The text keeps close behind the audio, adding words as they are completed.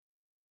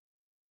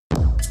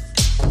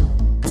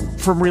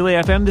From Relay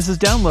FM, this is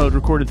Download,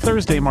 recorded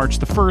Thursday, March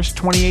the 1st,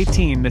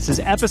 2018. This is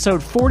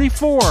episode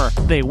 44.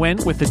 They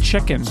went with the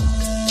chicken.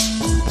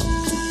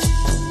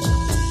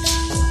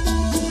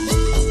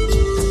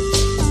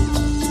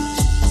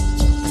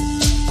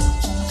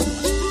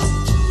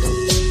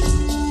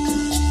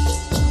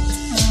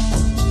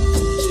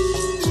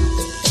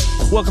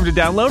 Welcome to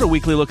Download, a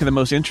weekly look at the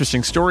most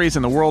interesting stories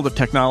in the world of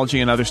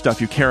technology and other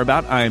stuff you care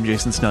about. I am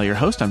Jason Snell, your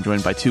host. I'm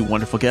joined by two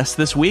wonderful guests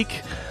this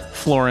week.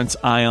 Florence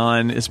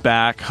Ion is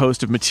back,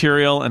 host of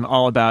Material and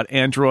all about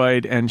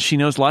Android, and she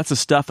knows lots of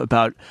stuff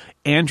about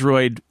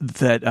Android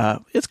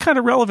that it's kind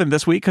of relevant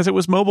this week because it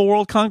was Mobile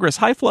World Congress.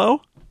 Hi,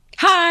 Flo.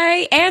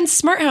 Hi, and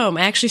smart home.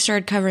 I actually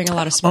started covering a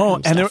lot of smart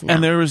home stuff now.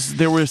 And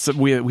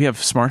we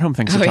have smart home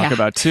things to talk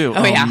about too.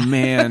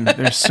 Man,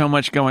 there's so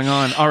much going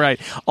on. All right.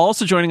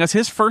 Also joining us,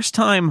 his first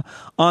time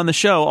on the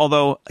show,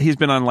 although he's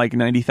been on like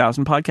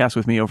 90,000 podcasts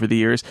with me over the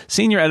years,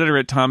 senior editor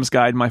at Tom's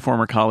Guide, my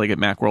former colleague at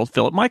Macworld,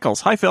 Philip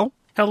Michaels. Hi, Phil.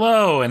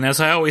 Hello, and as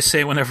I always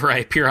say whenever I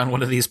appear on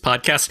one of these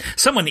podcasts,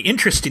 someone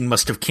interesting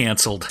must have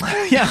canceled.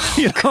 Yeah,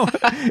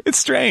 it's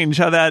strange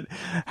how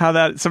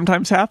that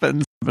sometimes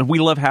happens. But we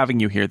love having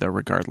you here, though,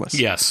 regardless.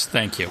 Yes,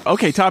 thank you.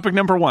 Okay, topic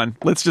number one.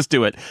 Let's just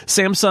do it.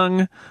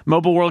 Samsung,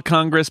 Mobile World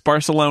Congress,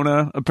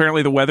 Barcelona.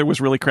 Apparently the weather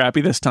was really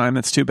crappy this time.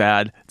 That's too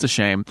bad. It's a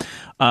shame.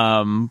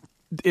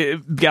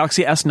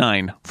 Galaxy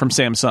S9 from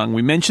Samsung.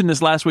 We mentioned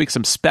this last week.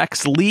 Some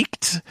specs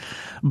leaked,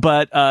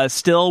 but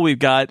still, we've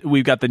got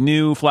the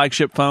new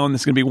flagship phone.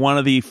 This is going to be one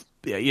of the,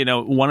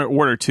 one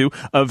or two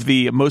of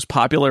the most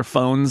popular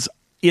phones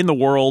in the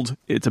world.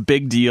 It's a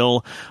big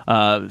deal.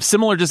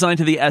 Similar design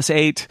to the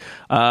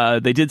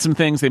S8. They did some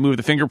things. They moved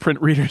the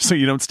fingerprint reader so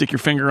you don't stick your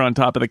finger on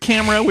top of the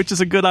camera, which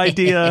is a good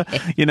idea.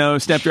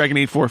 Snapdragon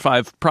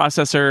 845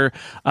 processor.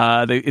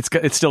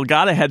 It's still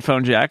got a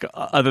headphone jack,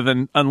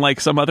 unlike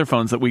some other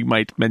phones that we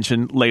might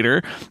mention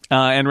later,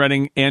 and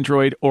running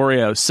Android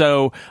Oreo.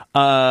 So,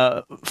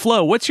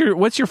 Flo, what's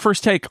your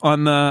first take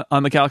on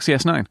the Galaxy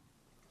S9?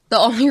 The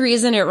only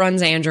reason it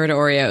runs Android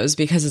Oreo is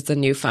because it's a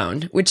new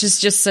phone, which is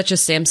just such a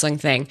Samsung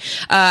thing.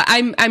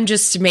 I'm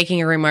just making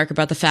a remark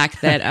about the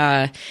fact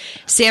that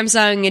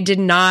Samsung did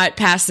not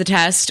pass the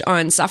test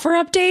on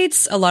software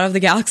updates. A lot of the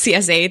Galaxy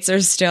S8s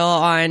are still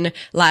on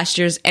last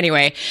year's.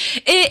 Anyway,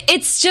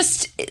 it's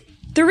just...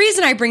 The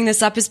reason I bring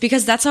this up is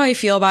because that's how I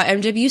feel about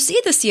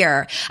MWC this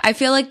year. I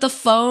feel like the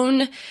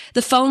phone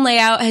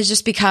layout has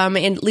just become,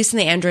 at least in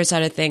the Android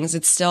side of things,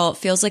 it still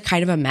feels like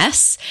kind of a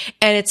mess.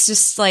 And it's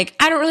just like,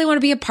 I don't really want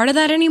to be a part of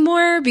that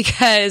anymore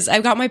because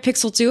I've got my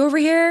Pixel 2 over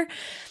here.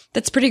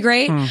 That's pretty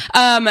great.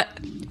 But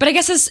I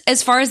guess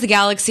as far as the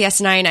Galaxy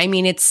S9, I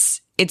mean,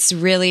 it's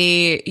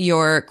really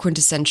your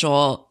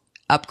quintessential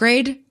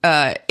upgrade,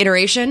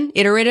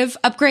 iterative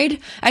upgrade,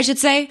 I should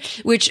say,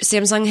 which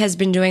Samsung has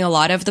been doing a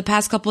lot of the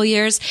past couple of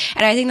years.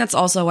 And I think that's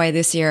also why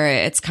this year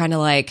it's kind of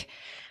like,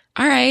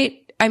 all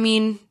right, I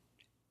mean,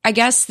 I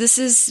guess this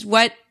is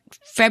what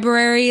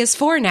February is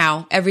for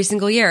now. Every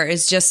single year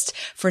is just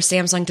for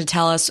Samsung to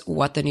tell us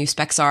what the new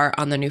specs are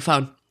on the new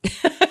phone.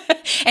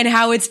 And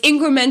how it's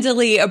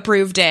incrementally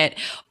improved it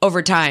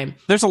over time.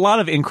 There's a lot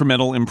of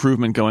incremental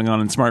improvement going on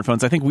in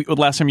smartphones. I think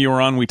last time you were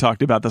on, we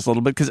talked about this a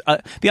little bit because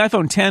the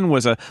iPhone 10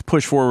 was a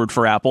push forward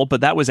for Apple,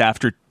 but that was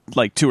after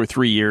like 2 or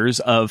 3 years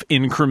of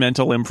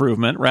incremental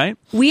improvement, right?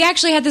 We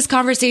actually had this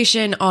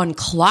conversation on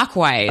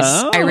Clockwise,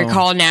 I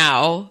recall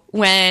now,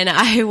 when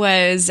I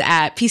was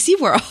at PC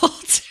World.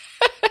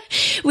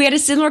 We had a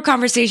similar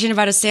conversation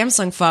about a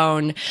Samsung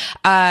phone,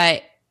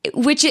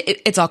 which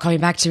it's all coming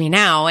back to me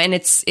now. And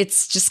it's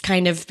just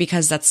kind of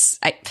because that's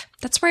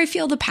where I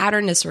feel the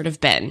pattern has sort of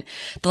been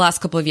the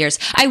last couple of years.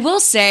 I will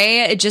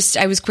say,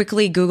 I was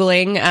quickly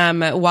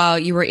Googling, while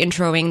you were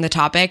introing the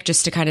topic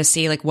just to kind of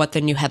see like what the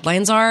new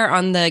headlines are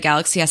on the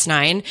Galaxy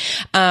S9.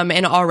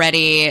 And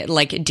already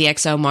like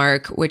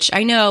DxOMark, which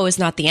I know is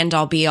not the end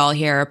all be all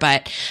here,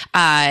 but,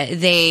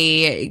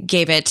 they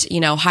gave it,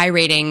 high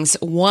ratings,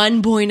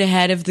 1 point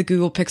ahead of the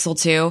Google Pixel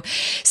 2.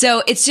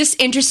 So it's just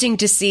interesting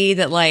to see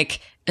that like,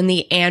 in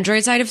the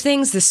Android side of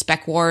things, the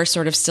spec war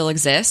sort of still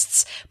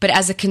exists. But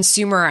as a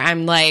consumer,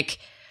 I'm like,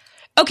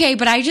 okay,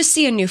 but I just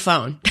see a new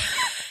phone.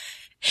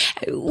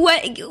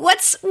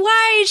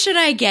 Why should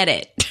I get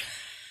it?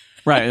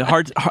 Right.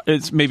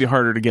 It's maybe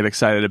harder to get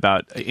excited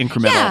about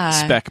incremental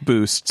spec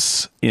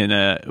boosts in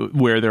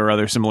where there are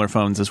other similar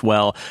phones as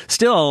well.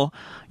 Still,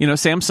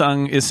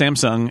 Samsung is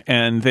Samsung,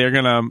 and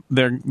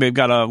they've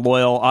got a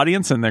loyal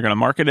audience, and they're going to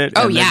market it.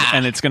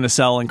 And it's going to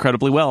sell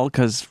incredibly well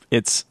because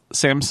it's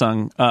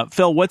Samsung.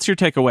 Phil, what's your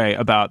takeaway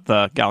about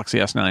the Galaxy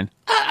S9?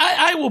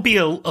 I will be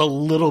a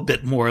little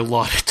bit more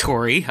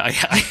laudatory, I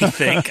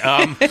think.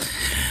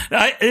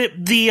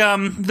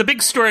 The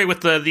big story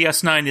with the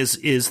S9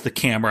 is the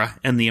camera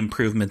and the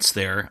improvements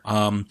there.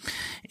 On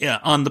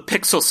the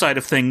Pixel side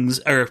of things,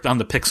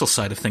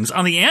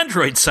 on the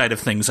Android side of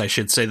things, I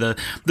should say, the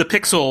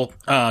Pixel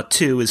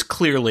 2 is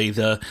clearly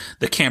the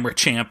camera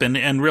champ,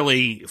 and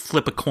really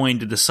flip a coin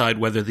to decide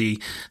whether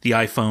the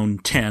iPhone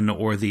 10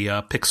 or the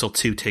Pixel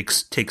 2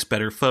 takes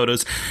better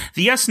photos.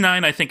 The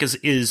S9, I think,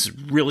 is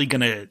really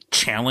going to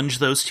challenge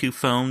those two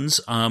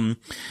phones.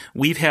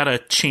 We've had a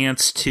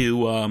chance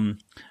to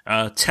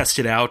test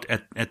it out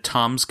at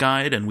Tom's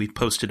Guide, and we've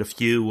posted a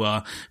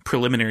few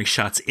preliminary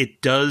shots.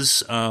 It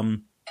does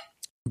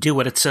do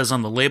what it says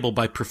on the label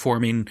by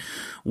performing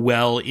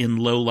well in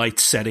low light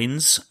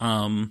settings,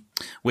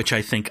 which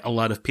I think a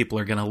lot of people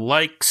are going to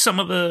like. Some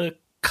of the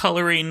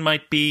coloring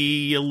might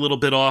be a little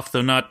bit off,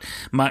 though not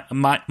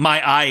my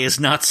eye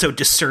is not so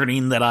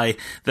discerning that I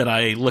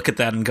look at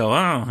that and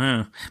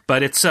go,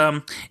 but it's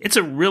a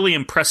really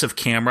impressive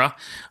camera.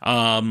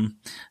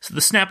 So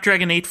the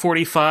Snapdragon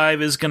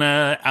 845 is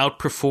gonna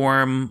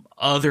outperform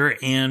other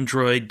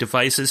Android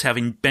devices.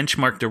 Having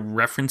benchmarked a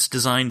reference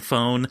design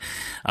phone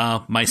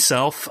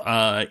myself,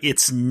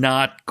 it's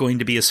not going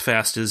to be as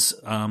fast as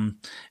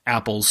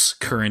Apple's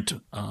current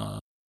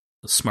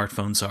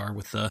smartphones are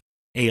with the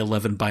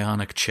A11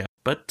 Bionic chip.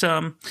 But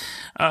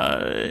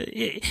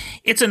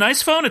it's a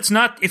nice phone. It's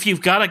not, if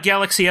you've got a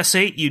Galaxy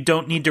S8, you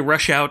don't need to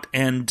rush out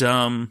and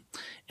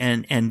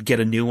get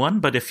a new one.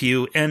 But if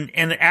you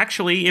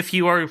actually, if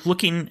you are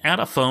looking at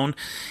a phone,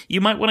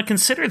 you might want to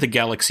consider the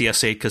Galaxy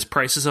S8, because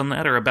prices on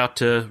that are about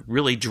to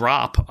really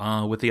drop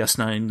with the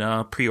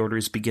S9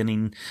 pre-orders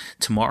beginning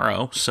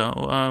tomorrow.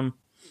 So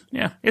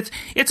yeah,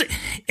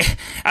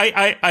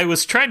 I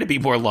was trying to be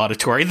more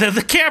laudatory.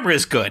 The camera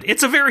is good.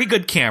 It's a very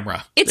good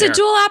camera. It's a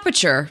dual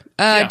aperture.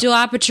 Dual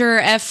aperture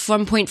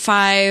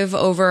f1.5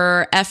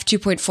 over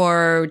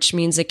f2.4, which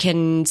means it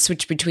can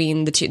switch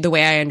between the two. The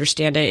way I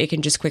understand it, it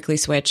can just quickly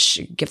switch,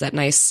 give that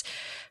nice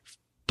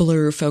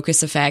blur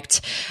focus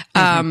effect.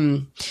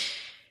 Mm-hmm.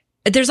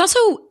 There's also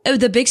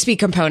the Bixby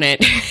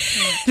component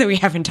that we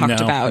haven't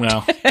talked about.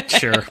 No,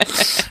 sure.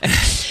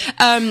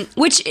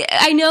 Which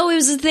I know it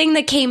was a thing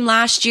that came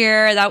last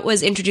year, that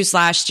was introduced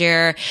last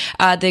year,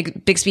 the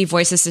Bixby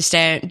voice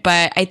assistant.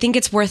 But I think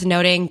it's worth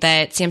noting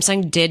that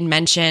Samsung did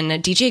mention,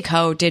 DJ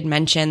Ko did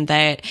mention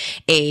that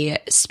a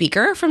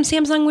speaker from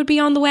Samsung would be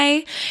on the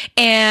way.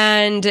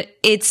 And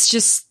it's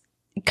just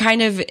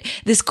kind of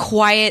this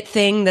quiet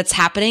thing that's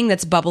happening,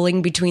 that's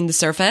bubbling between the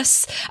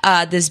surface.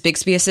 This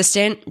Bixby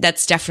assistant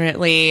that's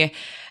definitely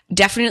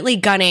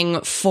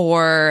gunning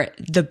for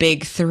the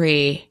big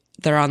three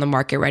that are on the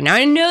market right now.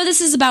 I know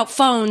this is about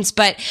phones,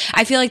 but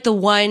I feel like the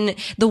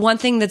one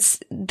thing that's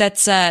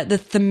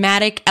the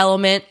thematic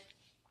element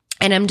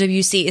and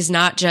MWC is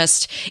not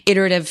just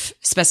iterative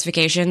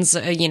specifications,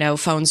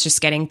 phones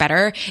just getting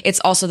better. It's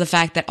also the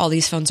fact that all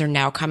these phones are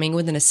now coming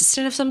with an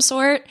assistant of some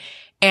sort.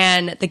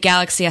 And the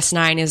Galaxy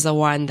S9 is the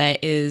one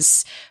that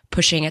is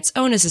pushing its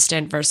own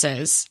assistant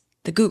versus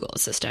the Google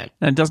Assistant.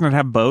 And doesn't it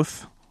have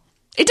both?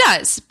 It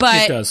does,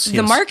 but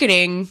the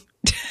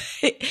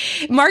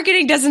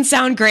marketing doesn't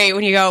sound great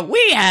when you go,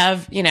 we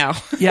have,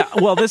 Yeah,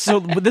 well,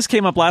 this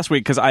came up last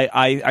week because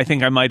I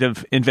think I might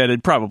have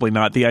invented, probably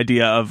not, the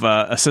idea of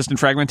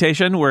assistant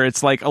fragmentation, where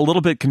it's like a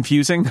little bit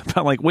confusing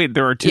about like, wait,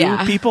 there are two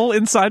people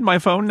inside my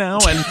phone now,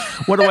 and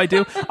what do I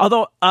do?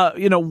 Although,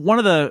 one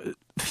of the,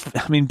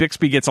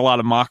 Bixby gets a lot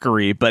of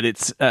mockery, but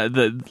it's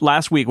the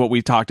last week what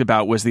we talked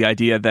about was the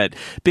idea that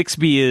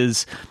Bixby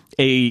is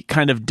a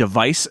kind of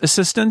device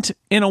assistant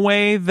in a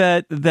way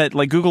that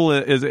like Google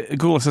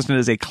Assistant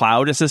is a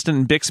cloud assistant,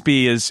 and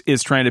Bixby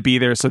is trying to be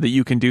there so that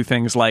you can do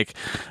things like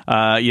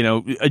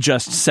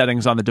adjust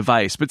settings on the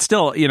device. But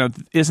still,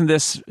 isn't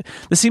this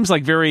seems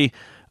like very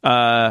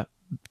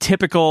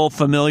typical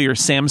familiar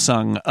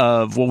Samsung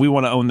of, well, we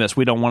want to own this.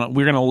 We're going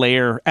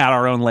to add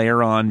our own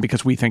layer on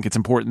because we think it's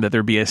important that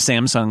there be a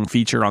Samsung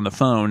feature on the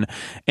phone.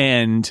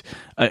 And,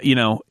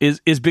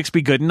 is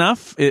Bixby good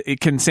enough?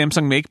 Can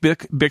Samsung make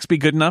Bixby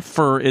good enough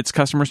for its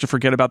customers to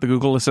forget about the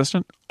Google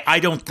Assistant? I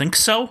don't think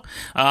so.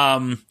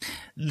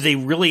 They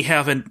really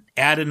haven't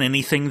added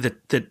anything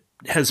that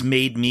has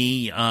made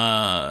me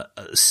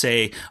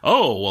say,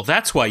 oh, well,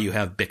 that's why you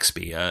have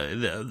Bixby.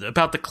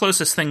 About the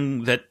closest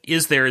thing that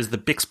is there is the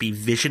Bixby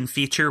Vision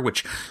feature,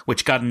 which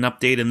got an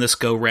update in this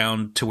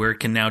go-round to where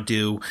it can now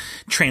do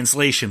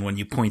translation when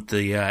you point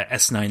the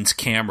S9's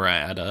camera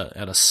at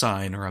a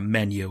sign or a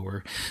menu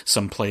or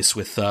someplace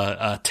with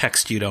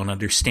text you don't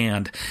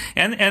understand.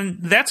 And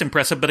that's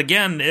impressive. But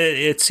again,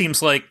 it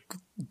seems like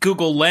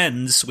Google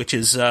Lens, which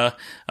is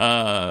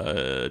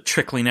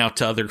trickling out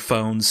to other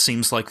phones,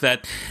 seems like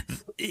that.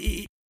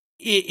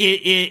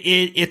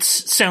 It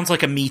sounds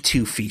like a Me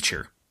Too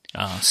feature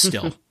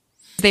still.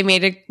 They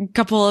made a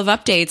couple of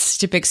updates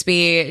to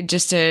Bixby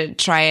just to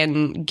try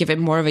and give it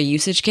more of a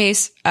usage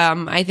case.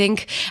 I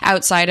think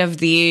outside of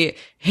the,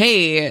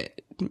 hey,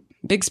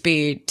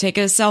 Bixby, take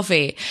a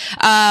selfie.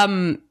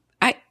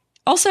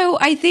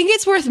 I think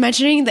it's worth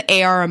mentioning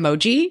the AR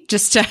emoji,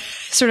 just to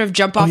sort of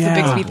jump off the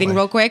Bixby thing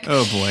real quick.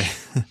 Oh, boy.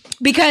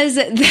 Because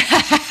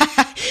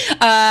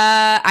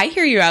I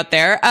hear you out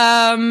there.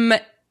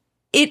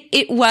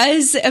 It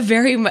was a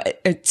very,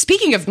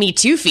 speaking of Me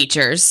Too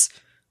features,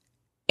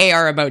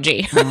 AR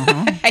emoji.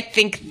 Mm-hmm. I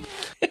think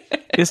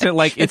Isn't it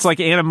like it's like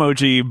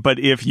Animoji, but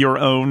if your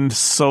own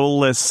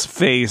soulless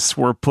face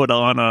were put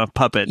on a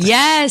puppet?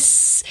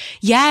 Yes,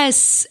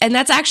 and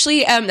that's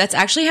actually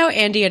how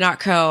Andy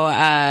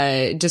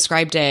Ihnatko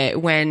described it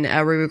when we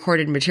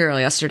recorded material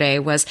yesterday.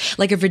 Was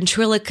like a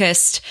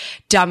ventriloquist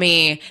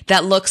dummy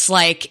that looks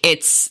like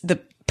it's the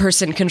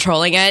person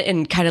controlling it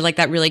in kind of like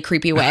that really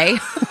creepy way.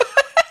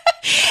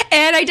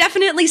 And I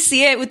definitely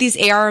see it with these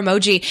AR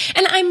emoji.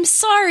 And I'm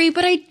sorry,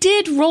 but I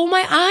did roll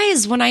my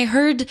eyes when I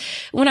heard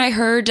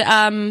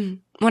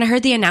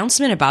the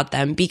announcement about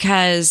them,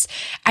 because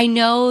I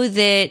know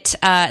that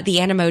the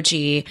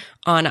Animoji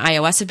on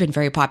iOS have been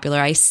very popular.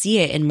 I see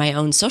it in my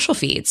own social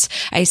feeds.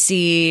 I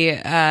see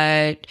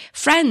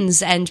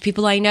friends and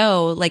people I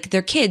know, like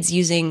their kids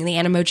using the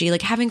Animoji,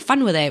 like having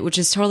fun with it, which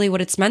is totally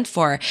what it's meant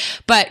for.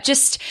 But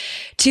just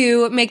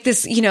to make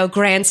this,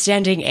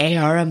 grandstanding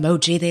AR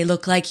emoji, they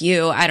look like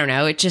you. I don't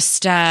know. It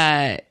just,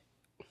 I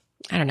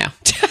don't know.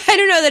 I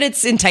don't know that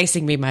it's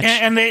enticing me much.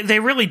 And they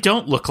really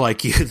don't look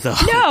like you, though.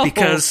 No.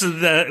 Because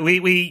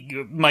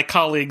my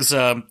colleagues,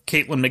 Caitlin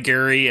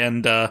McGarry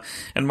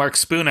and Mark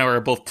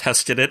Spoonhour both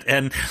tested it,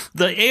 and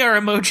the AR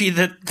emoji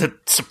that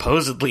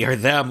supposedly are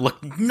them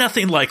look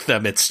nothing like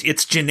them.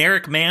 It's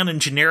generic man and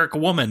generic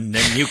woman,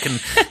 and you can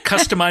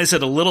customize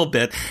it a little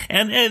bit.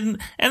 And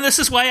this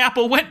is why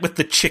Apple went with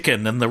the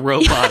chicken and the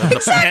robot and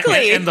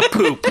exactly. and the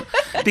poop.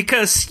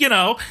 Because, you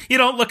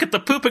don't look at the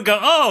poop and go,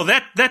 oh,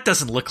 that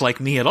doesn't look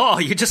like me at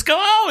all. You just go,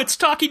 oh, it's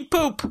talking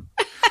poop.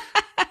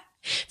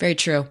 Very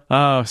true.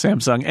 Oh,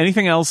 Samsung.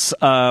 Anything else?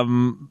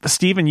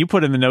 Steven, you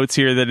put in the notes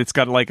here that it's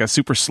got like a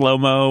super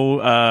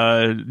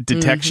slow-mo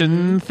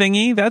detection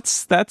thingy.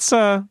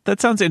 That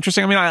sounds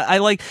interesting. I mean, I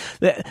like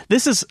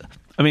this is.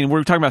 I mean,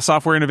 we're talking about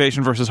software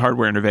innovation versus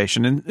hardware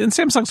innovation, and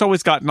Samsung's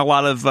always gotten a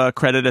lot of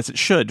credit, as it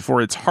should,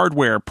 for its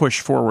hardware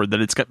push forward,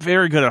 that it's got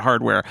very good at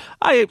hardware.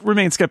 I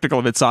remain skeptical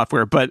of its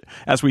software, but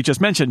as we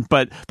just mentioned,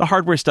 but the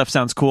hardware stuff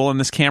sounds cool, and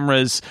this camera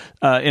is,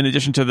 in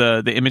addition to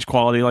the image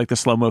quality, like the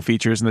slow-mo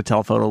features and the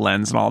telephoto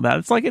lens and all that,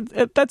 it's like,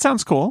 that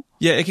sounds cool.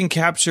 Yeah, it can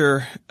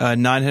capture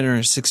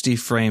 960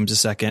 frames a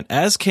second,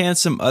 as can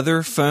some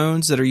other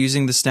phones that are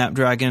using the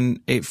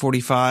Snapdragon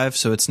 845,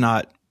 so it's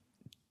not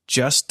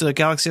just a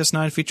Galaxy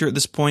S9 feature at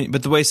this point,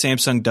 but the way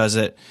Samsung does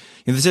it,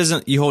 this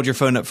isn't you hold your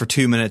phone up for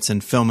 2 minutes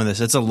and film this.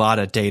 It's a lot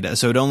of data.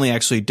 So it only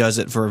actually does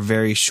it for a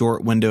very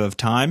short window of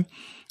time.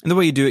 And the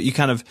way you do it, you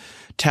kind of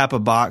tap a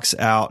box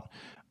out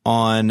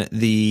on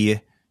the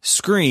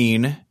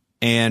screen,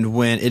 and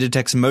when it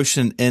detects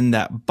motion in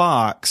that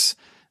box,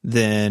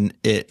 then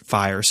it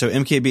fires. So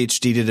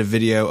MKBHD did a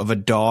video of a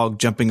dog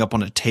jumping up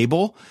on a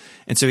table.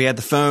 And so he had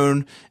the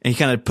phone and he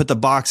kind of put the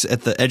box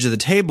at the edge of the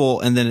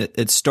table, and then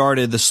it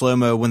started the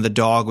slow-mo when the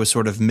dog was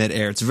sort of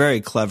midair. It's very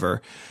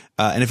clever.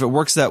 And if it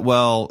works that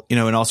well, in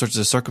all sorts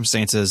of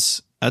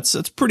circumstances, that's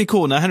pretty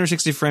cool.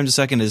 960 frames a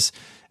second is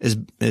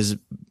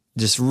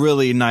just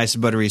really nice,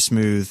 buttery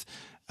smooth.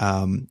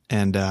 So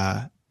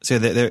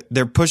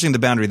they're pushing the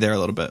boundary there a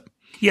little bit.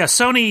 Yeah,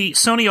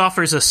 Sony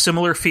offers a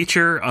similar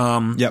feature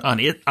on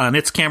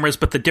its cameras,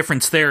 but the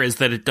difference there is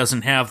that it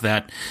doesn't have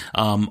that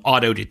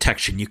auto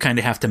detection. You kind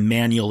of have to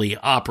manually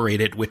operate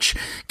it, which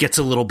gets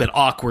a little bit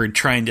awkward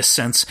trying to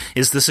sense,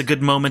 is this a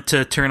good moment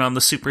to turn on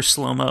the super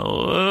slow-mo?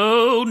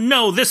 Oh,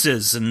 no, this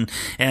is.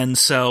 And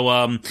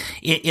so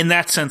in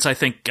that sense, I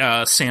think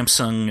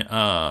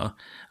Samsung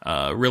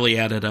really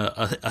added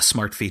a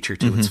smart feature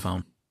to its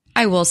phone.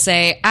 I will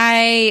say,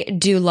 I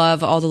do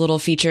love all the little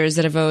features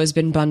that have always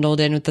been bundled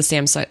in with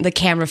the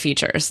camera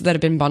features that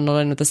have been bundled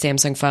in with the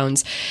Samsung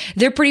phones.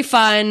 They're pretty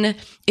fun.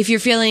 If you're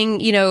feeling,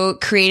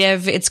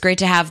 creative, it's great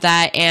to have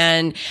that.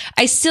 And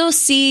I still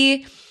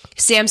see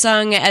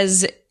Samsung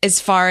as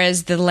far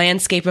as the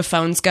landscape of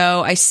phones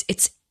go,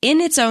 it's in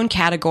its own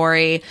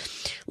category.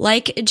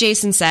 Like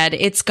Jason said,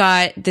 it's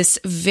got this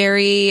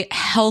very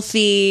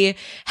healthy,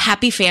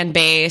 happy fan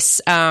base,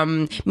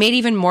 made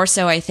even more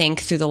so, I think,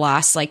 through the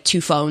last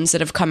two phones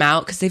that have come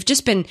out, because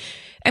they've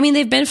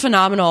been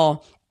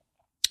phenomenal.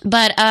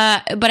 But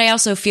I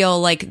also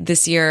feel like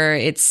this year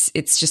it's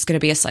just going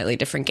to be a slightly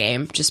different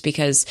game, just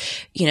because,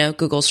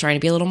 Google's trying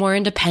to be a little more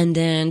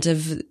independent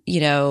of,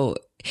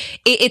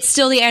 it's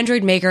still the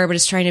Android maker, but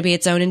it's trying to be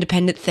its own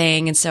independent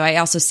thing. And so I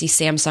also see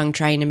Samsung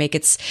trying to make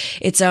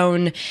its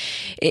own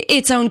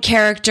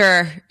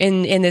character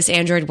in this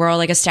Android world,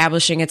 like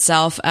establishing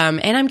itself.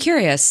 And I'm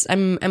curious.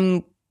 I'm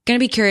going to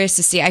be curious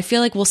to see. I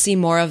feel like we'll see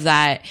more of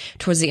that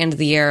towards the end of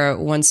the year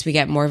once we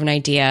get more of an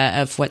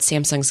idea of what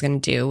Samsung's going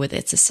to do with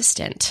its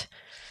assistant.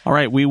 All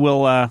right, we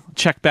will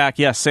check back.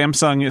 Yes,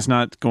 Samsung is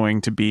not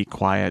going to be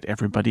quiet.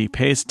 Everybody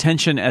pays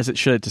attention, as it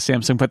should, to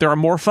Samsung. But there are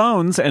more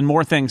phones and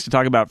more things to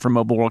talk about from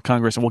Mobile World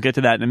Congress, and we'll get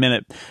to that in a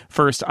minute.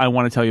 First, I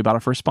want to tell you about our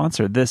first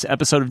sponsor. This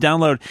episode of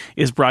Download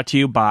is brought to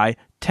you by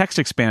Text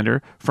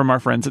Expander from our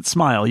friends at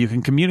Smile. You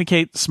can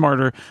communicate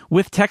smarter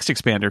with Text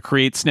Expander.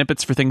 Create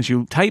snippets for things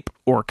you type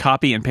or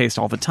copy and paste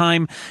all the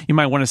time. You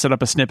might want to set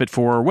up a snippet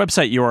for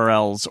website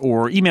URLs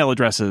or email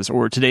addresses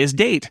or today's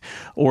date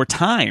or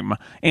time,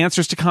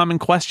 answers to common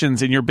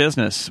questions in your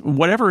business.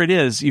 Whatever it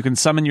is, you can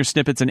summon your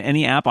snippets in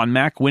any app on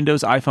Mac,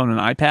 Windows, iPhone, and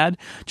iPad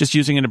just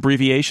using an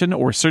abbreviation,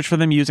 or search for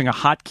them using a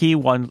hotkey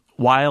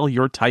while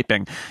you're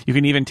typing. You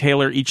can even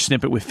tailor each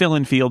snippet with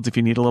fill-in fields if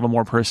you need a little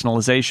more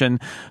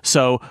personalization.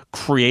 So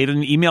create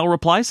an email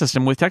reply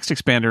system with Text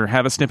Expander.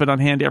 Have a snippet on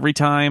hand every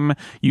time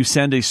you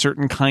send a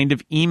certain kind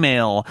of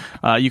email.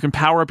 You can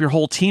power up your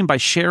whole team by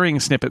sharing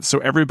snippets so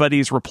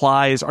everybody's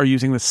replies are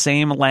using the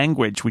same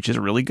language, which is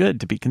really good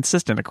to be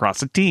consistent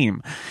across a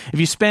team. If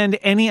you spend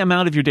any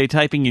amount of your day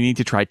typing, you need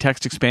to try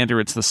Text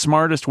Expander. It's the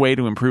smartest way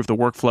to improve the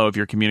workflow of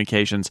your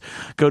communications.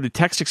 Go to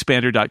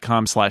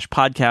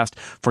textexpander.com/podcast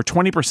for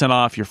 20%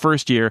 off your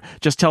first year.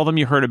 Just tell them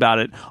you heard about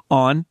it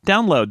on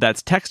Download.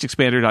 That's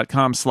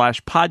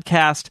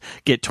textexpander.com/podcast.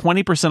 Get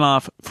 20%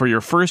 off for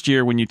your first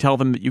year when you tell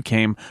them that you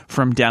came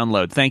from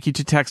Download. Thank you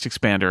to Text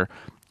Expander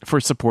for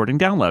supporting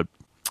Download.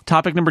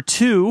 Topic number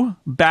 2,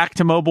 back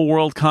to Mobile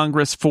World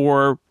Congress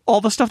for all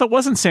the stuff that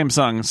wasn't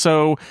Samsung.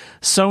 So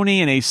Sony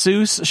and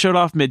Asus showed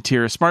off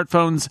mid-tier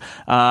smartphones.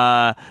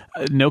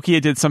 Nokia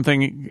did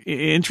something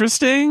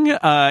interesting.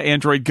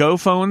 Android Go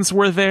phones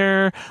were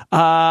there.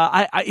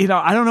 I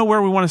don't know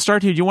where we want to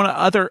start here. Do you want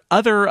other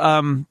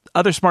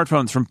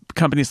smartphones from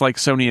companies like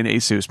Sony and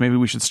Asus? Maybe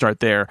we should start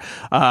there.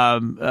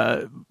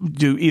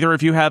 Do either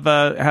of you have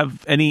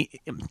any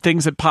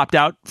things that popped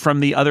out from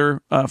the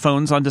other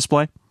phones on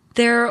display?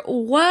 There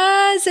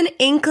was an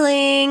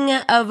inkling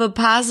of a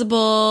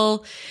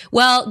possible,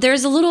 well,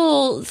 there's a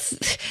little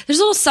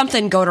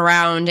something going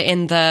around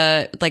in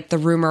the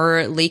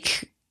rumor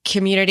leak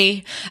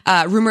community,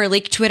 rumor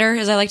leak Twitter,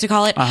 as I like to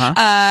call it,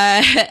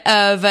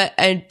 of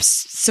a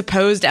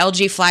supposed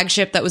LG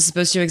flagship that was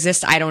supposed to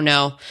exist. I don't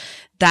know.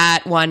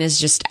 That one is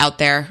just out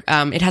there.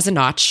 It has a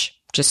notch,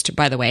 just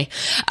by the way.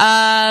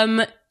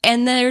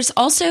 And there's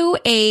also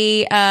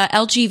a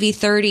LG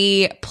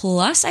V30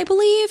 Plus, I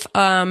believe.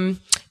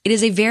 It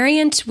is a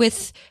variant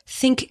with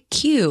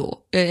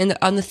ThinkQ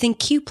on the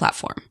ThinkQ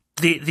platform.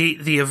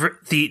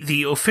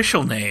 The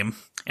official name,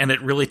 and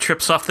it really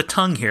trips off the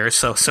tongue here.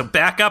 So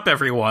back up,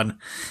 everyone.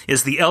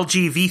 Is the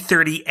LG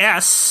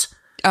V30S?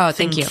 Oh,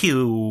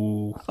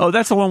 ThinkQ. Oh,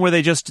 that's the one where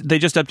they just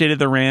updated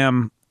the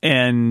RAM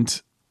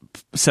and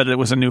said it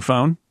was a new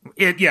phone?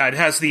 It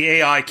has the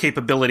AI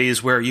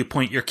capabilities where you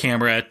point your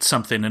camera at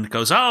something and it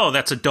goes, oh,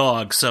 that's a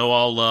dog, so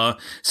I'll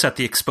set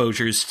the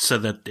exposures so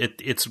that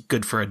it's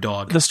good for a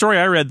dog. The story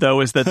I read,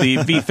 though, is that the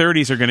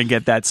V30s are going to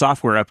get that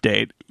software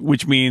update,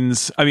 which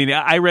means,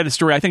 I read a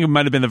story, I think it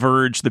might have been The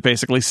Verge, that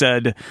basically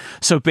said,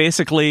 so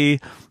basically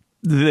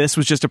this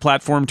was just a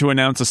platform to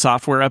announce a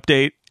software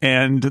update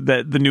and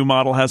that the new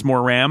model has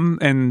more RAM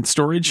and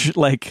storage.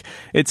 Like,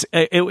 it's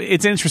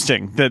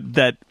interesting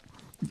that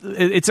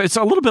it's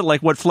a little bit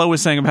like what Flo was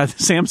saying about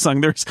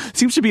Samsung. There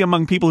seems to be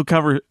among people who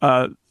cover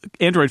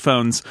Android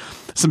phones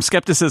some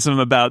skepticism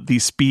about the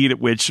speed at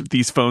which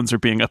these phones are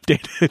being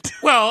updated.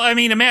 Well,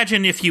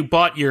 imagine if you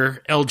bought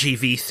your LG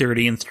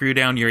V30 and threw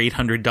down your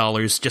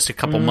 $800 just a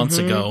couple months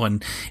ago,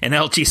 and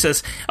LG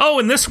says, "Oh,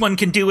 and this one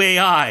can do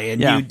AI,"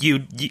 and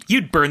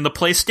you'd burn the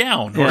place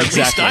down, or at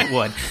least I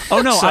would.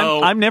 Oh no,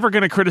 so, I'm never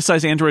going to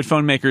criticize Android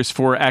phone makers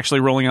for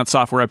actually rolling out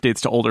software updates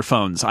to older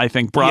phones. I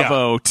think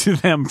bravo to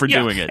them for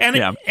doing it.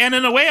 And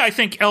in a way, I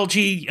think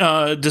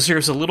LG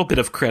deserves a little bit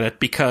of credit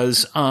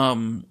because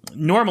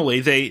normally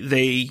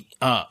they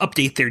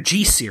update their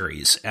G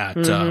series at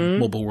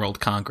Mobile World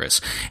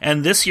Congress,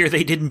 and this year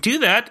they didn't do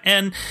that.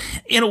 And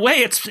in a way,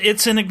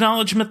 it's an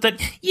acknowledgement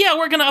that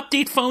we're going to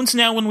update phones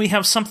now when we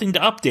have something to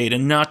update,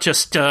 and not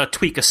just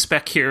tweak a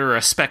spec here or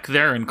a spec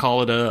there and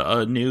call it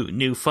a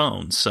new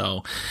phone.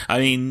 So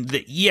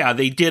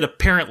they did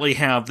apparently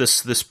have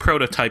this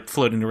prototype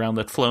floating around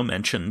that Flo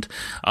mentioned,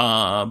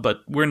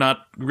 but we're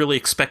not really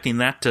expecting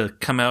that to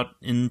come out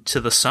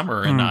into the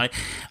summer. And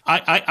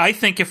I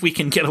think if we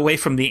can get away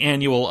from the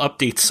annual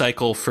update cycle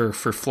for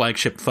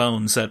flagship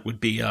phones, that would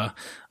be a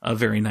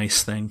very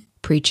nice thing.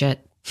 Preach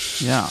it.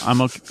 Yeah,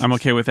 I'm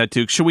okay with that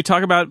too. Should we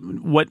talk about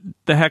what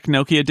the heck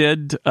Nokia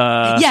did?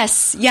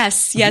 Yes,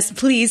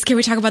 please. Can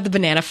we talk about the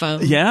banana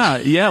phone?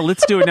 Yeah,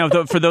 let's do it now.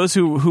 For those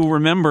who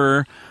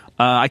remember,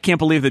 I can't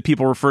believe that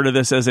people refer to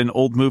this as an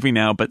old movie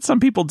now, but some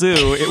people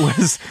do. It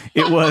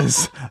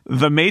was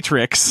The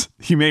Matrix.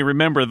 You may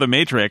remember The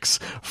Matrix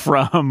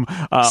from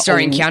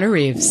starring Keanu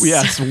Reeves.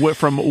 Yes,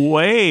 from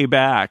way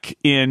back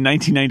in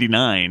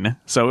 1999.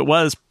 So it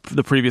was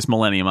the previous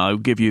millennium. I'll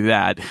give you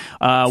that.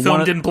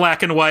 Filmed in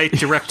black and white,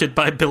 directed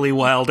by Billy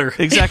Wilder.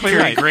 Exactly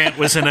Cary right. Grant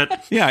was in it.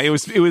 Yeah, it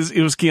was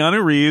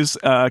Keanu Reeves,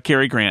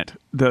 Cary Grant.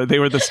 They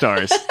were the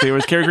stars.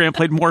 Cary Grant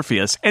played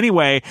Morpheus.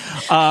 Anyway,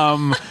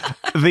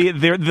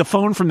 the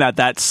phone from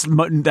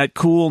that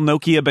cool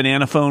Nokia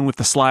banana phone with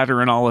the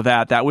slider and all of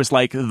that was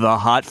like the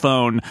hot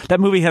phone. That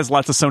movie has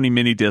lots of Sony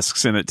mini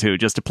discs in it too,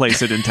 just to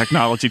place it in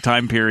technology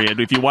time period.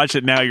 If you watch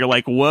it now, you're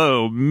like,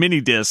 whoa, mini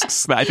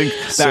discs. I think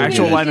the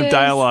actual line of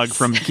dialogue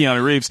from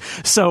Keanu Reeves.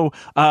 So,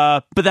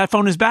 but that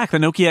phone is back. The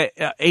Nokia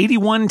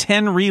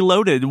 8110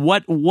 Reloaded.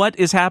 What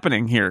is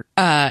happening here?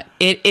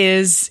 It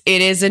is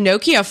a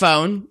Nokia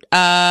phone.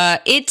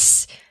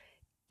 It's,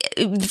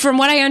 from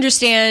what I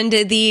understand,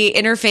 the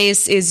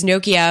interface is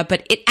Nokia,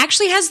 but it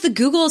actually has the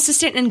Google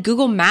Assistant and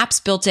Google Maps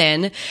built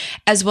in,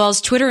 as well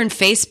as Twitter and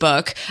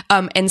Facebook,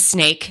 and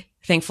Snake,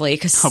 thankfully,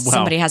 because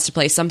somebody has to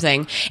play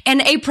something,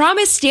 and a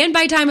promised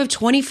standby time of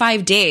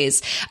 25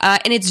 days.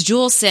 And it's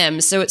dual SIM,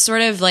 so it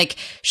sort of like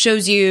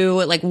shows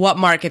you like what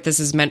market this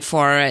is meant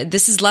for.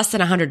 This is less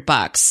than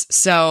 $100.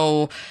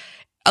 So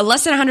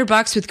less than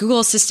 $100 with Google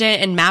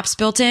Assistant and Maps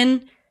built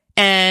in,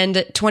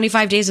 and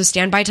 25 days of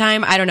standby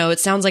time. I don't know. It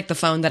sounds like the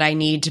phone that I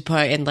need to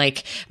put in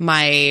like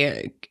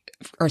my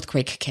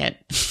earthquake kit.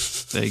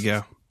 There you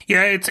go.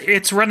 Yeah,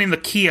 it's running the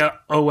Kia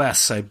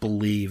OS, I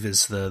believe,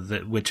 is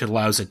the which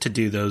allows it to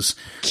do those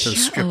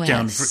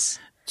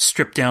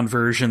stripped down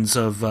versions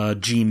of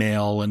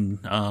Gmail and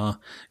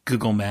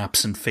Google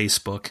Maps and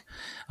Facebook.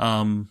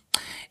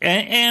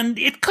 And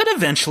it could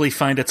eventually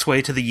find its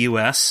way to the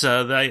U.S.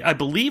 I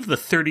believe the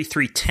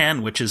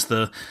 3310, which is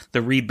the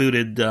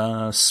rebooted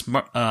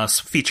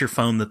feature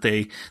phone that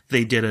they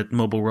did at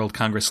Mobile World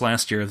Congress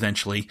last year,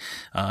 eventually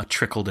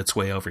trickled its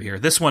way over here.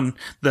 This one,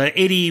 the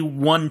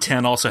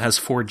 8110, also has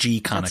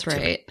 4G connectivity. That's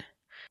right.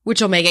 Which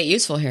will make it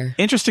useful here.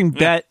 Interesting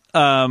bet.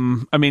 I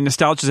mean,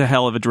 nostalgia is a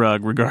hell of a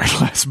drug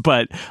regardless,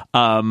 but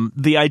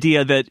the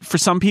idea that for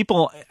some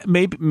people,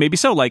 maybe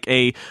so, like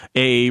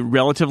a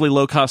relatively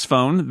low-cost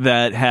phone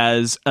that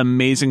has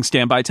amazing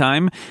standby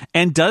time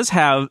and does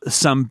have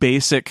some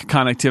basic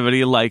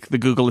connectivity like the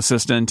Google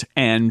Assistant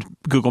and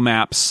Google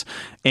Maps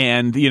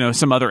and,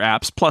 some other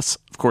apps, plus,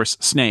 of course,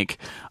 Snake.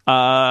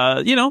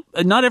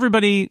 Not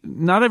everybody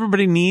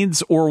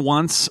needs or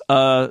wants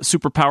a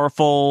super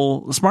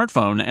powerful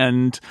smartphone,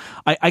 and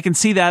I can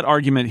see that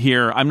argument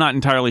here. I'm not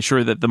entirely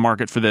sure that the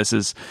market for this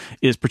is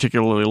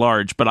particularly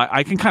large, but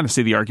I can kind of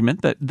see the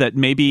argument that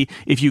maybe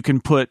if you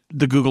can put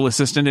the Google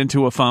Assistant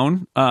into a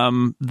phone,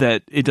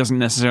 that it doesn't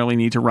necessarily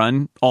need to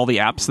run all the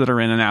apps that are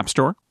in an app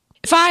store.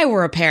 If I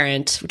were a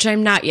parent, which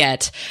I'm not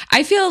yet,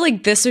 I feel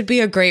like this would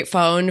be a great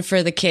phone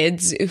for the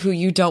kids who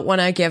you don't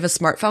want to give a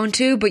smartphone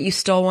to, but you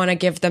still want to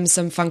give them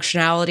some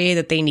functionality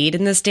that they need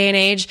in this day and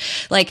age.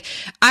 Like,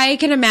 I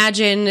can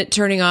imagine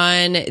turning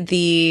on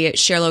the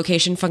share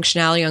location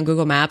functionality on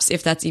Google Maps,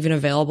 if that's even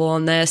available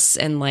on this,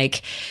 and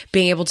like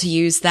being able to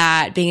use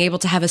that, being able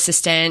to have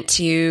Assistant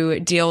to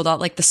deal with all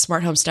like the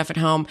smart home stuff at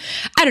home.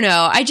 I don't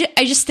know. I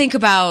just think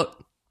about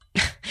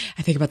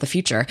the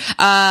future.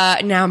 Now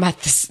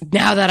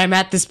that I'm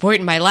at this point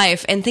in my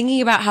life, and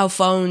thinking about how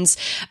phones,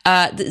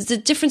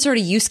 the different sort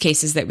of use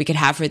cases that we could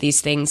have for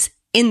these things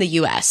in the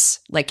US,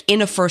 like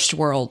in a first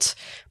world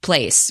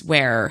place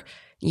where,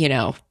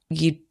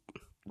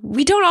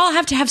 we don't all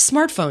have to have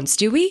smartphones,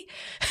 do we?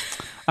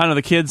 I don't know.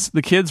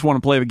 The kids want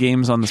to play the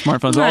games on the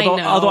smartphones.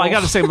 Although I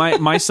got to say,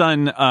 my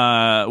son,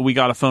 we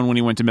got a phone when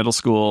he went to middle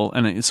school,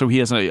 and so he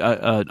has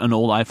an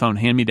old iPhone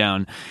hand me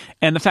down.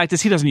 And the fact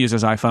is, he doesn't use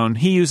his iPhone.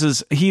 He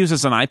uses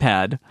an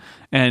iPad,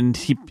 and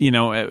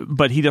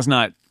but he does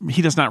not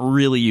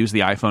really use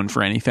the iPhone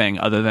for anything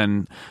other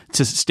than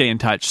to stay in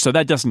touch. So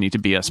that doesn't need to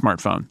be a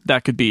smartphone.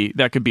 That could be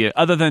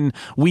other than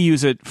we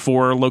use it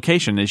for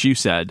location, as you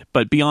said.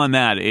 But beyond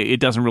that, it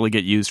doesn't really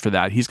get used for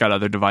that. He's got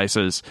other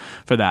devices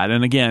for that.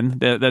 And again,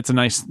 that's a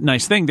nice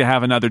thing to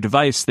have another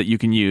device that you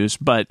can use.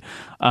 But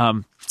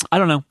I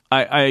don't know.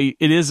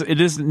 It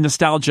is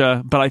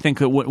nostalgia, but I think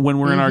that when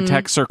we're in our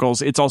tech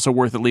circles, it's also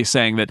worth at least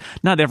saying that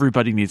not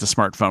everybody needs a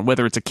smartphone,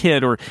 whether it's a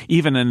kid or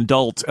even an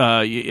adult,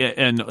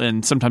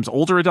 and sometimes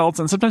older adults,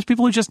 and sometimes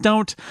people who just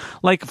don't,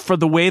 like, for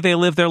the way they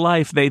live their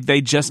life,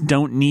 they just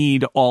don't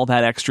need all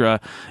that extra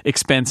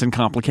expense and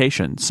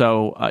complication.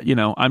 So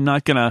I'm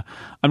not gonna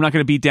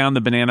beat down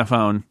the banana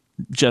phone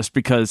just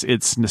because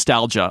it's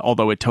nostalgia,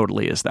 although it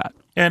totally is that.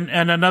 And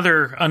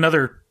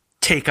another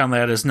take on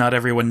that is not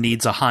everyone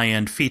needs a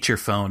high-end feature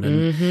phone.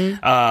 And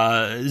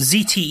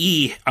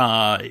ZTE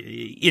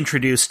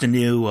introduced a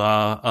new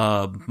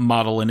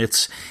model, and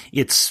its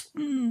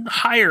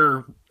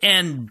higher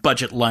end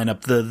budget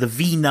lineup, the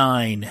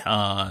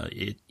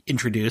V9,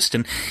 introduced,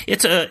 and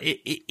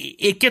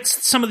it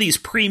gets some of these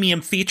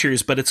premium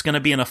features, but it's going to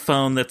be in a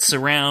phone that's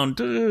around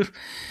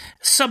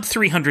sub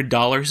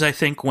 $300, I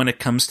think, when it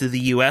comes to the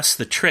US.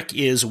 The trick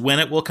is when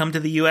it will come to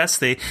the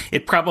US.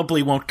 It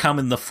probably won't come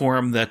in the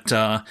form that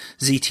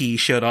ZTE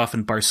showed off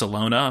in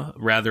Barcelona.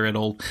 Rather,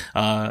 it'll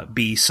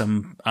be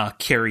some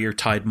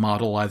carrier-tied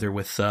model, either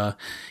with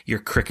your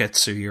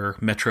Crickets or your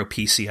Metro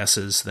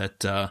PCSs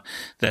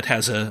that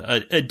has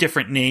a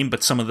different name,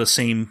 but some of the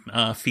same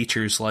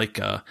features like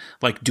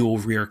dual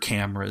rear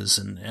cameras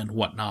and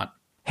whatnot.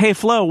 Hey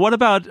Flo, what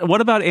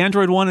about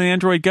Android One and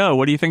Android Go?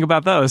 What do you think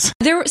about those?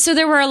 There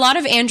were a lot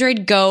of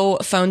Android Go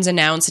phones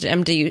announced at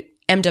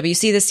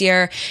MWC this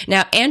year.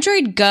 Now,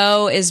 Android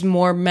Go is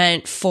more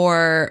meant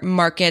for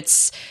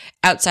markets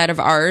outside of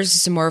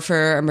ours, more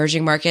for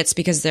emerging markets,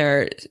 because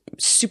they're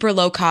super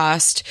low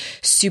cost,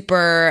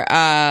 super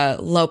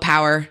low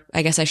power,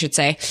 I guess I should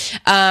say.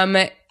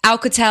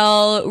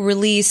 Alcatel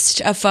released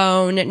a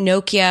phone.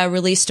 Nokia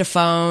released a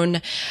phone.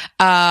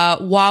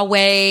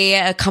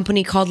 Huawei, a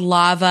company called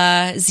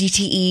Lava,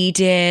 ZTE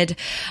did.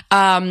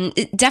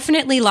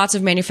 Definitely lots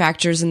of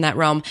manufacturers in that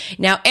realm.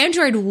 Now,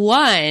 Android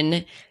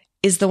One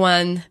is the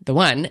one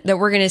that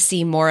we're going to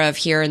see more of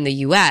here in the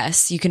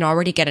US. You can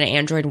already get an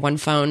Android One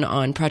phone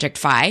on Project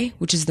Fi,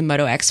 which is the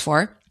Moto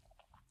X4.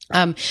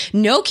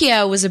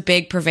 Nokia was a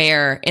big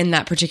purveyor in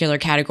that particular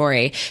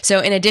category. So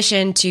in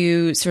addition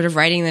to sort of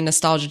riding the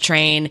nostalgia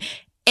train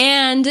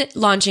and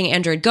launching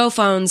Android Go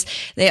phones,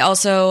 they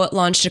also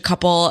launched a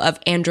couple of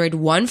Android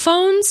One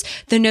phones,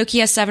 the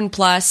Nokia 7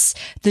 Plus,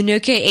 the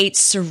Nokia 8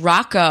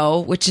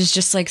 Sirocco, which is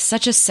just like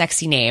such a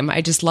sexy name.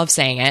 I just love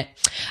saying it.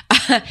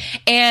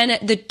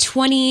 And the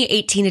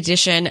 2018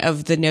 edition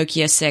of the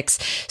Nokia 6.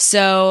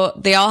 So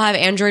they all have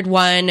Android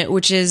One,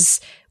 which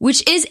is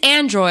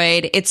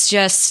Android. It's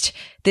just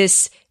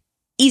this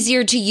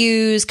easier to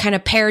use, kind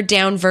of pared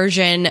down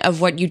version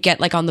of what you'd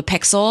get like on the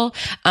Pixel.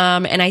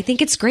 And I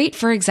think it's great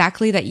for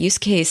exactly that use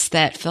case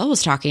that Phil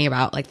was talking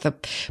about, like the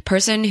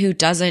person who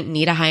doesn't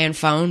need a high-end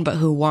phone, but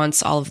who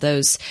wants all of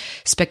those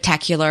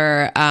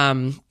spectacular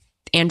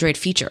Android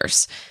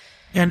features.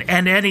 And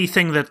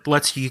anything that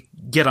lets you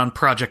get on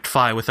Project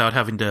Fi without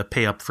having to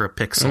pay up for a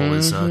Pixel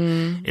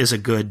is a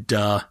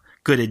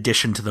good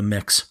addition to the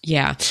mix.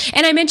 Yeah.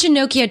 And I mentioned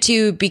Nokia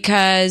too,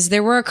 because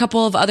there were a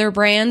couple of other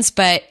brands,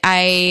 but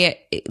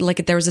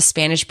there was a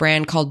Spanish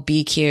brand called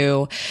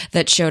BQ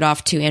that showed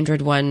off 2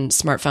 Android One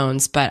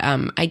smartphones, but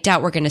I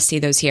doubt we're going to see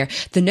those here.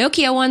 The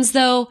Nokia ones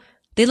though,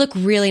 they look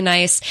really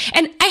nice.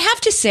 And I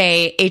have to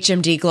say,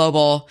 HMD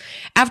Global,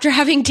 after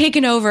having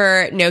taken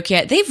over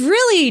Nokia, they've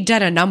really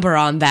done a number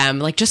on them,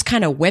 like just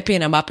kind of whipping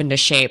them up into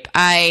shape.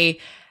 I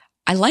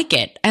like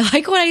it. I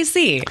like what I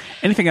see.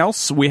 Anything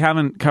else we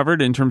haven't covered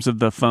in terms of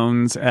the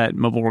phones at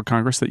Mobile World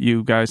Congress that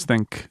you guys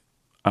think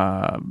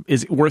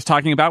is worth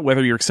talking about,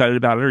 whether you're excited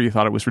about it or you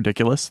thought it was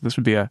ridiculous? This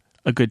would be a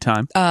good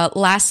time.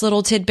 Last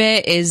little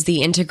tidbit is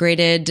the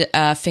integrated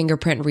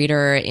fingerprint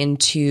reader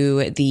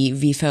into the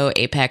Vivo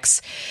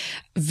Apex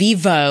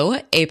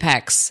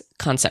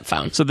concept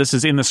phone. So this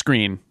is in the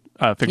screen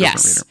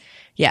fingerprint reader.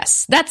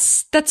 Yes,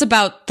 that's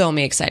about the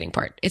only exciting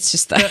part. It's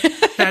just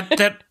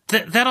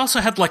that also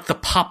had like the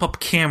pop-up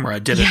camera,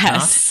 did it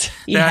not?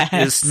 That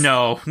is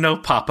no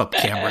pop-up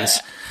cameras.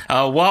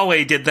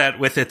 Huawei did that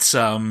with its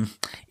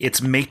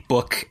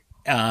MateBook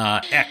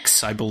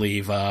X, I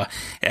believe. It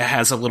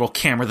has a little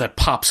camera that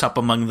pops up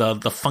among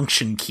the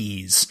function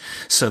keys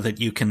so that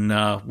you can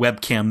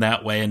webcam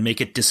that way and make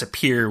it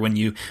disappear when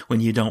you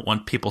don't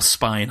want people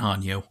spying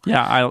on you.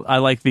 Yeah, I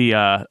like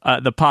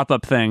the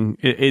pop-up thing.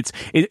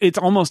 It's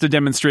almost a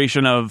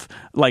demonstration of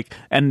like,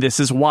 and this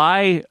is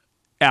why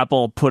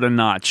Apple put a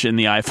notch in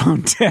the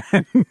iPhone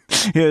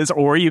 10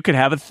 or you could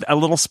have a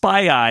little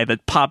spy eye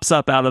that pops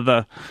up out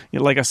of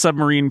like a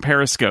submarine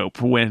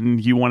periscope when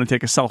you want to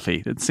take a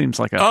selfie. It seems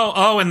like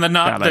and the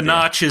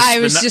notch is.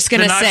 I was just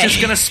going to say, is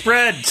going to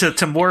spread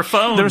to more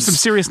phones. There's some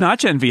serious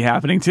notch envy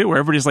happening too, where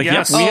everybody's like,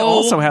 yes. "Yep, we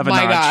also have a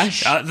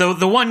notch." Gosh.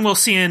 The one we'll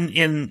see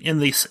in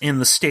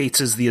the States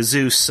is the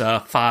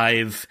Asus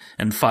 5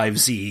 and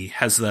 5Z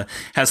has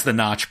the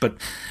notch. But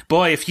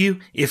boy, if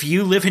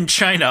you live in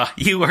China,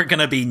 you are going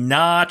to be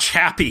notch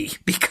happy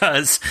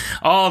because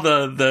all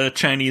the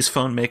Chinese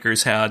phone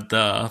makers had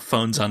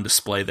phones on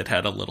display that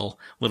had a little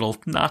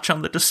notch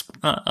on the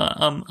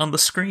on the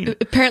screen.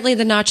 Apparently,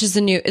 the notch is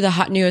the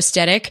hot new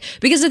aesthetic,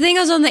 because the thing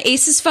is, on the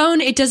Asus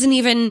phone, it doesn't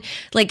even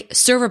like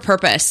serve a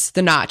purpose.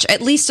 The notch,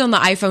 at least on the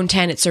iPhone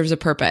 10, it serves a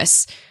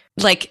purpose.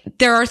 Like,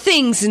 there are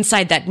things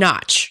inside that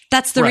notch.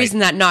 That's the reason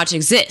that notch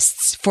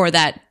exists, for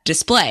that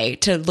display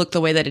to look the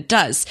way that it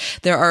does.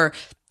 There are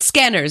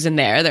scanners in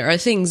there. There are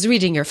things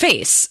reading your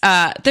face.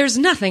 There's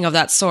nothing of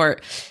that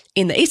sort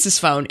in the Asus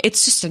phone.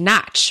 It's just a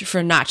notch for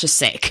a notch's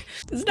sake.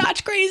 Is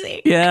notch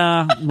crazy?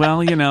 Yeah,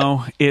 well,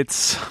 it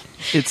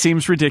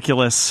seems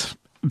ridiculous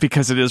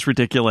because it is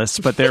ridiculous,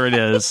 but there it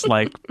is.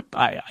 Like,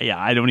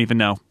 I don't even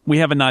know. We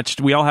have a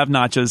notch. We all have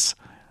notches.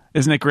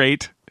 Isn't it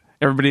great?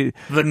 Everybody,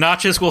 the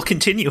notches will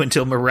continue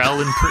until morale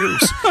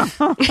improves.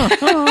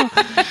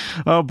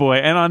 oh boy.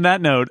 And on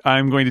that note,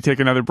 I'm going to take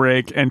another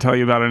break and tell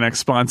you about our next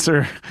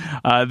sponsor.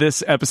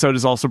 This episode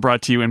is also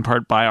brought to you in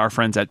part by our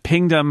friends at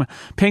Pingdom.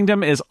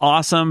 Pingdom is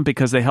awesome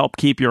because they help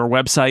keep your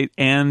website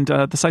and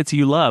the sites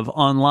you love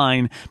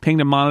online.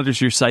 Pingdom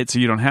monitors your site so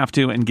you don't have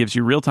to and gives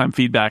you real-time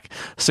feedback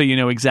so you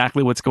know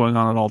exactly what's going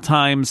on at all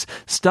times.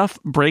 Stuff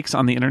breaks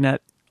on the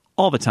internet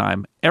all the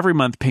time. Every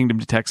month, Pingdom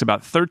detects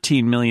about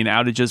 13 million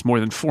outages, more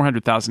than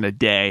 400,000 a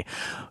day.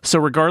 So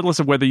regardless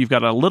of whether you've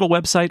got a little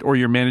website or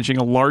you're managing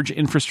a large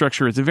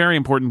infrastructure, it's very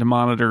important to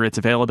monitor its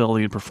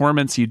availability and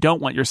performance. You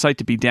don't want your site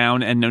to be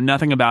down and know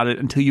nothing about it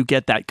until you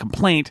get that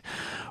complaint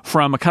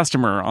from a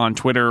customer on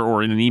Twitter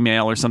or in an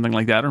email or something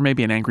like that, or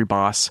maybe an angry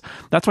boss.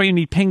 That's why you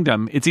need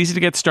Pingdom. It's easy to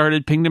get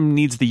started. Pingdom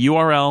needs the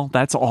URL.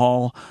 That's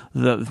all.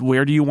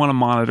 Where do you want to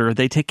monitor?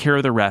 They take care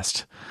of the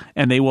rest,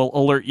 and they will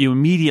alert you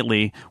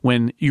immediately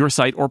when your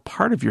site or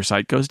part of your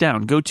site goes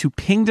down. Go to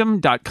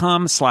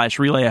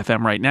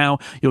pingdom.com/RelayFM right now.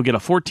 You'll get a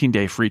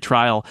 14-day free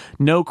trial,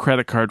 no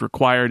credit card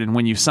required, and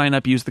when you sign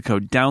up, use the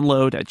code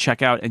DOWNLOAD at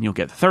checkout, and you'll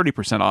get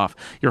 30% off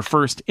your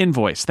first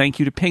invoice. Thank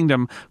you to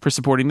Pingdom for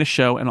supporting the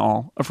show and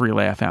all of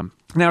Relay FM.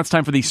 Now it's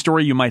time for the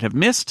story you might have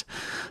missed,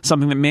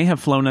 something that may have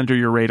flown under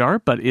your radar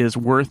but is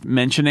worth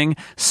mentioning.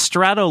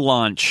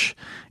 Stratolaunch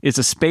is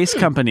a space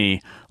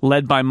company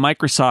led by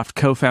Microsoft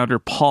co-founder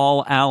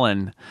Paul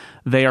Allen.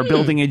 They are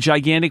building a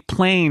gigantic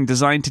plane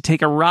designed to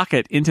take a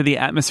rocket into the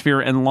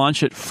atmosphere and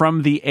launch it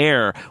from the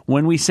air.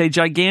 When we say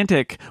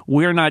gigantic,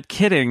 we're not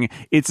kidding.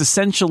 It's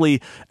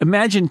essentially,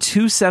 imagine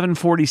two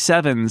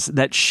 747s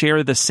that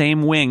share the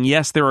same wing.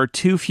 Yes, there are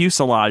two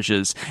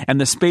fuselages,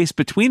 and the space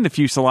between the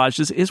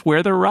fuselages is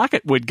where the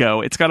rocket would go.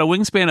 It's got a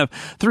wingspan of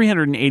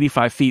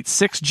 385 feet,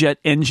 6 jet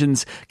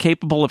engines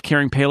capable of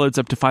carrying payloads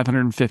up to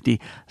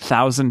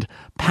 550,000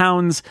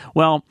 pounds.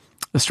 Well,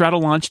 the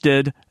Stratolaunch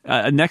did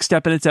a next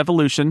step in its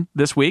evolution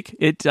this week.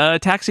 It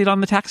taxied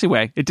on the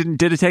taxiway.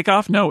 Did it take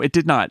off? No, it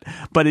did not.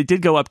 But it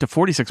did go up to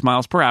 46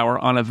 miles per hour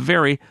on a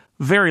very,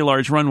 very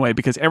large runway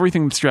because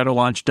everything the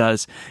Stratolaunch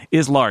does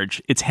is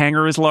large. Its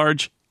hangar is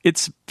large.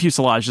 Its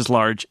fuselage is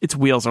large. Its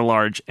wheels are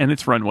large. And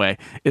its runway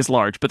is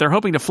large. But they're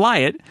hoping to fly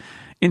it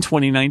in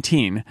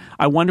 2019.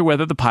 I wonder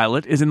whether the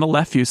pilot is in the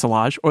left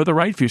fuselage or the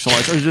right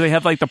fuselage. Or do they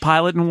have like the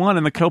pilot in one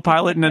and the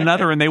co-pilot in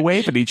another and they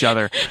wave at each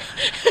other?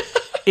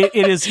 It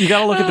is, you got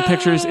to look at the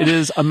pictures. It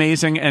is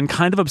amazing and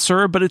kind of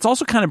absurd, but it's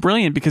also kind of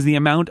brilliant because the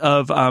amount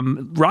of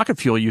rocket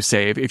fuel you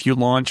save if you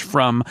launch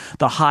from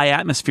the high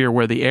atmosphere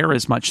where the air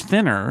is much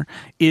thinner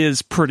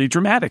is pretty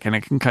dramatic, and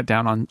it can cut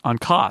down on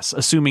costs,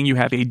 assuming you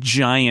have a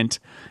giant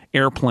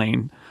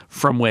airplane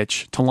from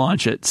which to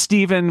launch it.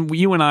 Stephen,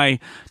 you and I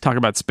talk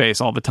about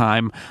space all the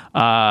time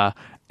on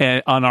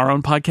our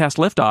own podcast,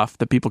 Liftoff,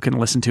 that people can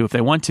listen to if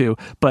they want to.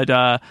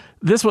 But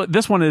this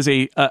one is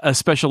a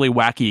especially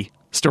wacky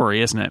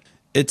story, isn't it?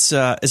 It's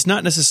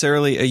not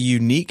necessarily a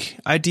unique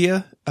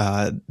idea.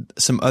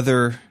 Some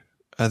other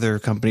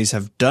companies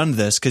have done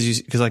this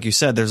because like you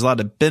said, there's a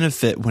lot of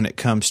benefit when it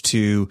comes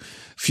to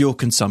fuel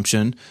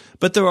consumption,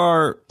 but there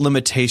are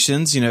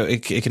limitations. You know,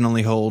 it can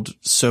only hold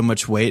so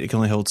much weight. It can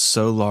only hold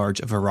so large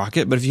of a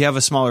rocket. But if you have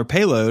a smaller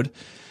payload,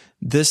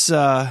 this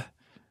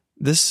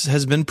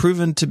has been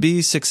proven to be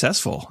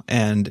successthis.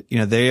 And, you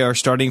know, they are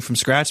starting from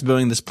scratch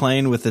building this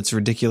plane with its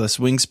ridiculous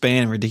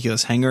wingspan and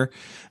ridiculous hangar.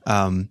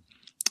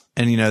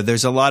 And, you know,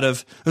 there's a lot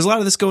of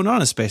this going on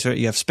in space, right?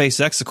 You have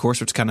SpaceX, of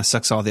course, which kind of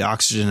sucks all the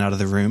oxygen out of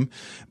the room,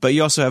 but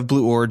you also have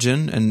Blue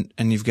Origin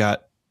and you've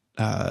got,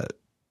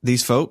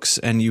 these folks,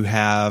 and you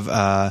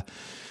have,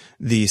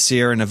 the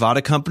Sierra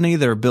Nevada company.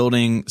 They're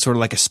building sort of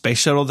like a space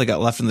shuttle that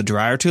got left in the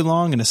dryer too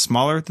long and is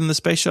smaller than the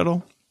space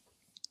shuttle.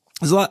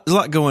 There's a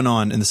lot going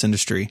on in this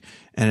industry,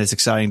 and it's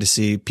exciting to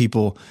see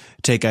people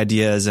take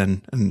ideas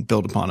and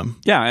build upon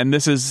them. Yeah, and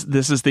this is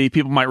the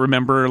people might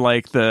remember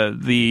like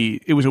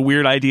it was a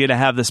weird idea to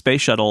have the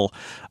space shuttle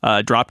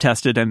drop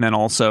tested and then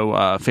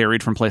also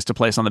ferried from place to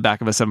place on the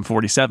back of a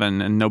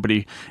 747, and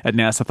nobody at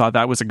NASA thought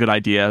that was a good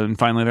idea, and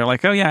finally they're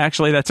like, oh yeah,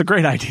 actually that's a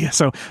great idea.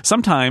 So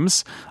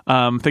sometimes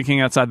thinking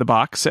outside the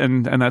box,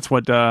 and that's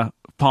what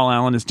Paul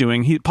Allen is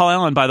doing. Paul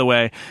Allen, by the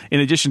way,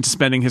 in addition to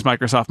spending his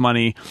Microsoft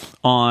money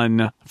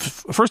on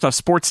first off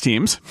sports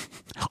teams,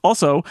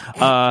 also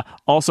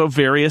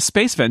various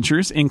space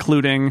ventures,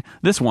 including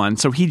this one.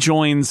 So he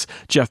joins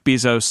Jeff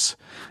Bezos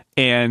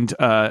and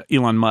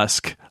Elon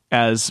Musk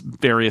as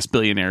various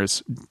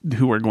billionaires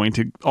who are going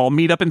to all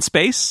meet up in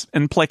space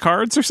and play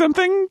cards or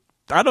something.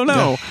 I don't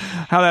know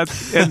how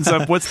that ends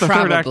up. What's the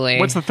third act?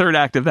 What's the third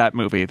act of that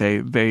movie? They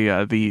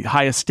the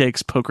highest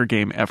stakes poker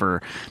game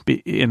ever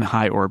in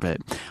high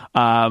orbit.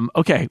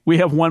 Okay, we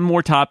have one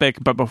more topic,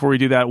 but before we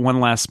do that,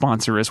 one last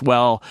sponsor as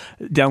well.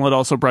 Download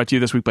also brought to you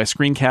this week by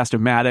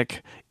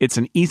Screencast-O-Matic. It's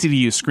an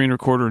easy-to-use screen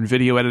recorder and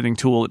video editing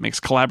tool. It makes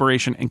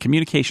collaboration and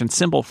communication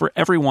simple for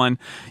everyone.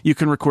 You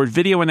can record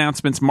video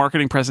announcements,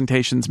 marketing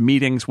presentations,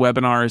 meetings,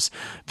 webinars,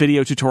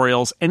 video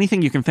tutorials,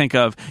 anything you can think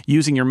of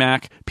using your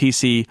Mac,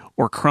 PC,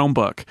 or Chromebook.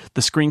 Notebook.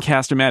 The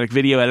Screencast-O-Matic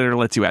video editor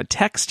lets you add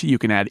text. You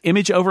can add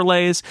image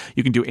overlays.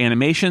 You can do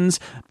animations,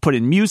 put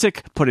in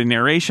music, put in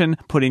narration,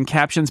 put in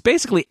captions.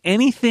 Basically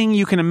anything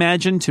you can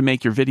imagine to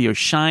make your video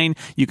shine.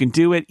 You can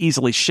do it,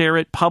 easily share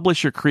it,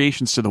 publish your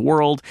creations to the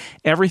world.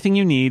 Everything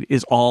you need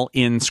is all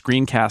in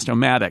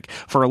Screencast-O-Matic.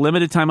 For a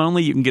limited time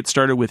only, you can get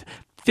started with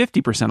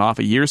 50% off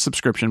a year's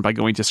subscription by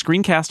going to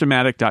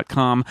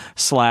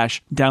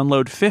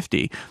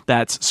screencast-o-matic.com/download50.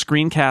 That's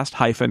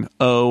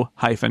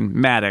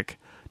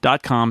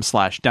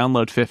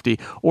screencast-o-matic.com/download50,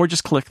 or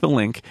just click the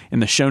link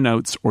in the show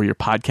notes or your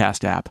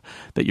podcast app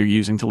that you're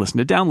using to listen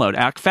to Download.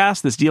 Act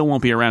fast. This deal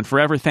won't be around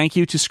forever. Thank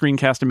you to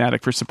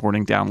Screencast-O-Matic for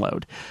supporting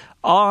Download.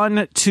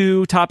 On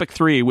to topic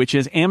 3, which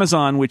is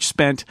Amazon, which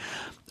spent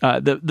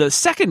the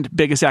second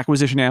biggest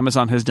acquisition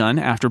Amazon has done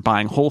after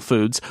buying Whole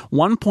Foods,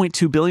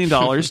 $1.2 billion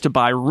to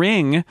buy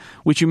Ring,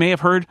 which you may have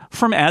heard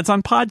from ads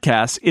on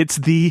podcasts. It's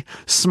the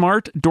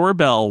smart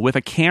doorbell with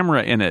a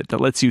camera in it that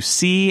lets you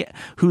see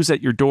who's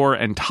at your door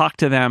and talk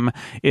to them.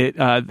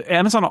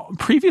 Amazon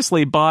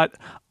previously bought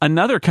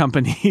another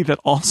company that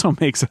also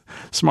makes a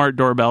smart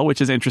doorbell,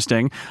 which is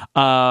interesting.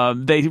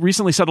 They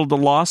recently settled a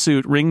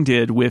lawsuit, Ring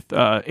did, with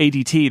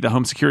ADT, the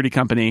home security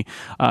company.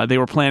 They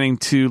were planning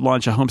to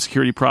launch a home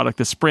security product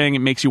this spring. It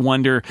makes you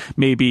wonder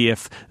maybe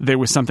if there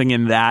was something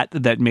in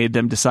that made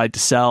them decide to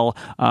sell.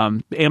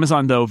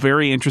 Amazon, though,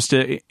 very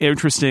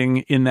interesting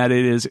in that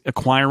it is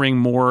acquiring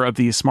more of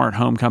these smart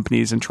home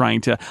companies and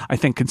trying to, I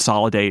think,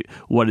 consolidate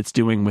what it's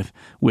doing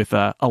with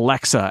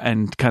Alexa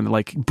and kind of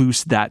like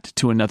boost that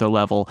to another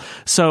level.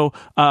 So,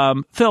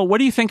 Phil, what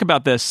do you think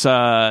about this?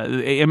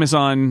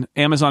 Amazon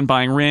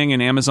buying Ring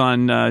and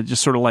Amazon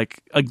just sort of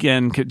like,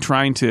 again,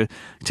 trying to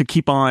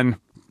keep on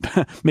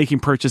making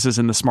purchases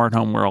in the smart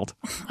home world.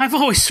 I've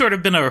always sort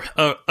of been a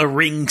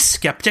Ring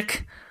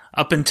skeptic.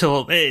 Up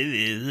until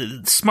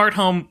smart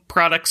home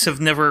products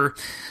have never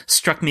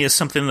struck me as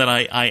something that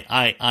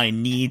I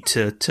need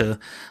to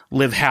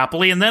live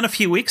happily. And then a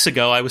few weeks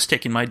ago, I was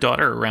taking my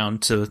daughter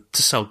around to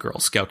sell Girl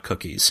Scout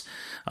cookies.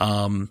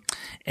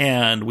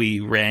 And we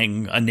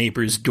rang a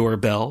neighbor's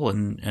doorbell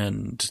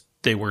and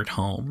they weren't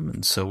home.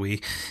 And so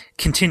we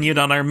continued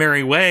on our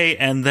merry way.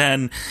 And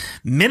then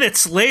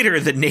minutes later,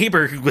 the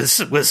neighbor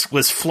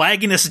was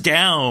flagging us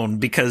down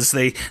because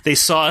they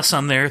saw us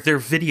on their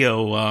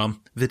video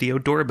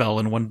doorbell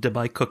and wanted to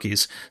buy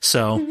cookies.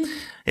 So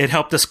it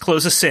helped us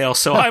close a sale.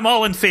 So I'm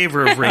all in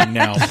favor of Ring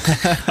now.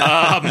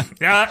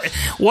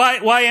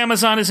 Why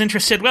Amazon is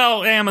interested?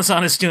 Well,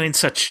 Amazon is doing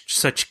such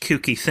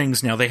kooky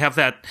things now. They have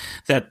that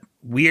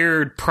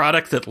weird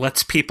product that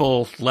lets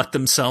people let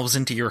themselves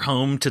into your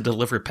home to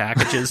deliver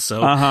packages.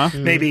 So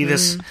maybe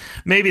this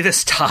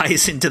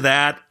ties into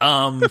that.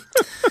 I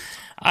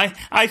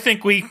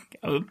think we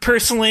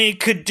personally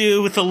could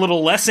do with a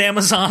little less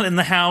Amazon in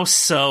the house.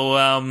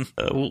 So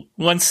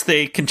once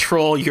they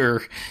control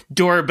your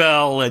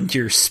doorbell and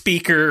your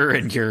speaker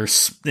and your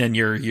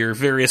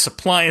various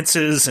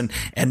appliances and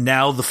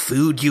now the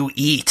food you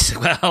eat,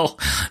 well,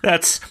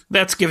 that's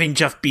giving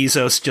Jeff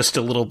Bezos just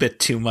a little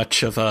bit too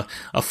much of a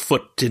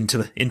foot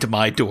into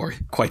my door,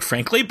 quite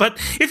frankly. But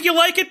if you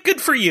like it, good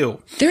for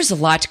you. There's a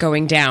lot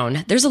going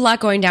down. There's a lot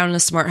going down in the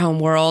smart home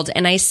world,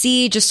 and I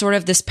see just sort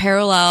of this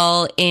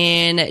parallel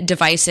in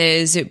devices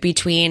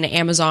between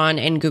Amazon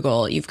and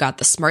Google. You've got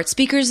the smart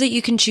speakers that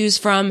you can choose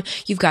from.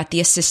 You've got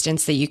the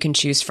assistants that you can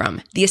choose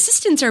from. The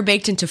assistants are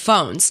baked into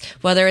phones,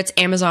 whether it's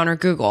Amazon or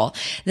Google.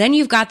 Then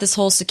you've got this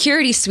whole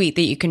security suite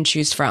that you can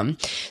choose from.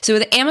 So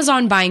with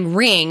Amazon buying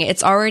Ring,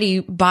 it's already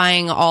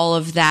buying all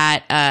of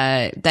that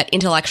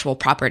intellectual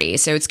property.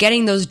 So it's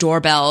getting those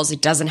doorbells.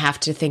 It doesn't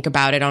have to think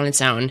about it on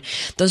its own.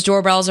 Those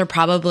doorbells are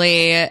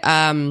probably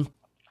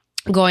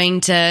going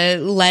to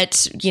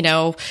let,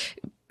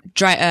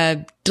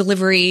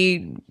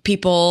 delivery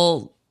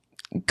people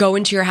go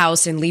into your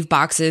house and leave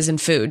boxes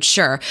and food,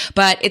 sure.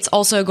 But it's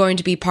also going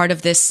to be part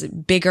of this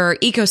bigger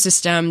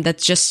ecosystem that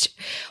just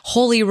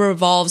wholly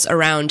revolves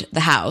around the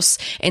house.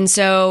 And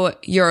so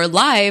your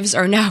lives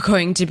are now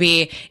going to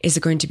be, is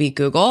it going to be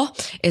Google?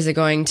 Is it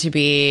going to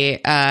be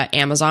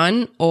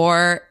Amazon?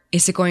 Or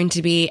is it going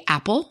to be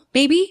Apple,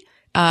 maybe?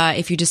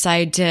 If you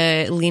decide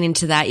to lean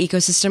into that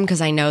ecosystem, because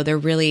I know they're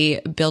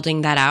really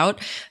building that out,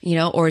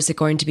 or is it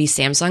going to be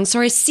Samsung? So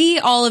I see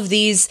all of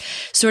these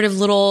sort of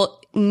little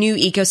new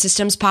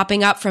ecosystems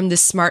popping up from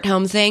this smart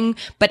home thing,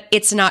 but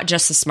it's not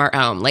just a smart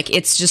home. Like,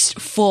 it's just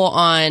full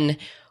on,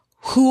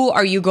 who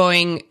are you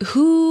going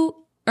to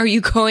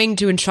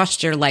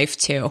entrust your life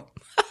to?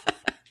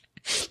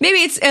 Maybe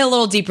it's a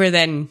little deeper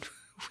than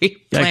we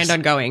planned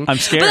on going. I'm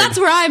scared. But that's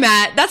where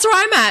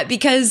I'm at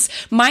because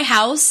my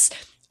house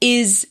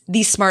is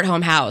the smart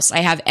home house. I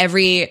have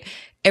every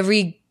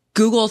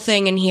Google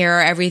thing in here.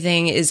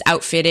 Everything is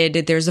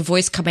outfitted. There's a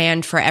voice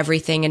command for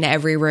everything in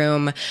every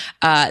room.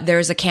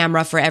 There's a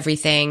camera for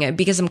everything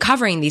because I'm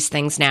covering these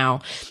things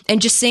now.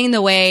 And just seeing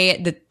the way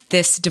that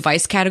this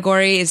device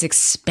category is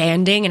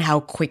expanding and how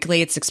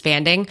quickly it's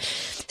expanding.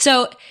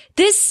 So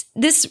this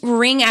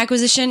Ring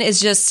acquisition is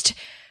just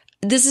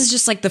this is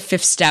just like the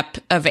fifth step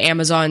of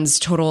Amazon's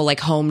total like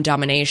home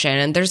domination.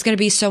 And there's going to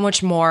be so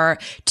much more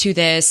to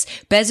this.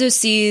 Bezos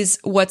sees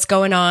what's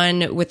going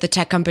on with the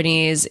tech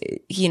companies.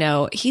 You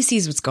know, he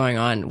sees what's going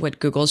on, what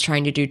Google's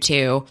trying to do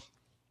too.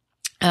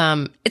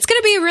 It's going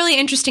to be a really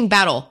interesting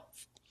battle.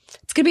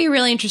 It's going to be a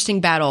really interesting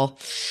battle.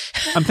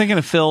 I'm thinking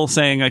of Phil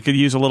saying I could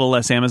use a little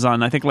less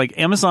Amazon. I think like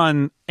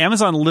Amazon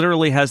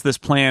literally has this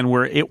plan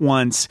where it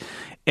wants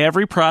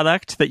every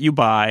product that you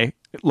buy,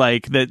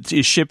 like that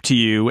is shipped to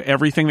you,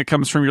 everything that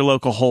comes from your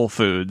local Whole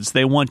Foods.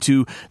 They want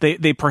to,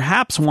 they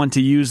perhaps want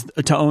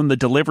to own the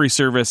delivery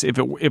service if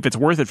it's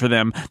worth it for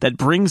them that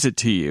brings it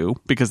to you,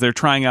 because they're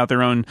trying out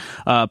their own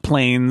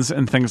planes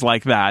and things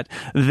like that.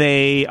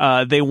 They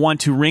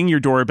want to ring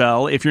your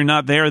doorbell. If you're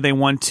not there, they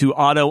want to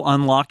auto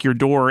unlock your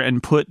door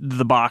and put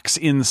the box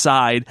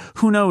inside.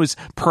 Who knows?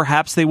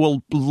 Perhaps they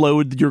will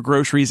load your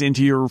groceries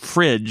into your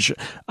fridge.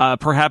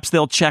 Perhaps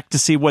they'll check to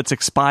see what's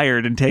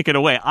expired and take it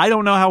away. I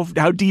don't know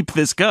how deep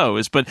this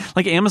goes, but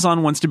like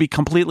Amazon wants to be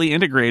completely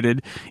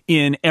integrated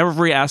in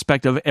every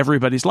aspect of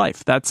everybody's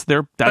life. That's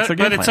their game plan.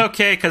 But it's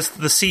okay because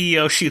the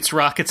CEO shoots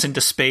rockets into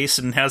space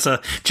and has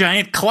a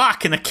giant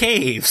clock in a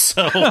cave,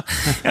 so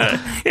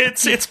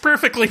it's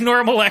perfectly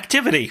normal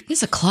activity.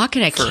 He's a clock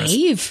in a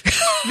cave.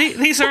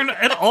 These aren't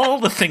at all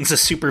the things a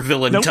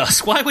supervillain does.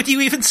 Why would you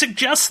even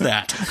suggest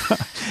that?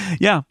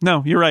 Yeah,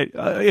 no, you're right.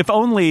 If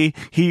only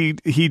he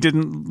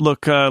didn't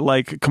look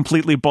like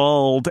completely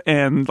bald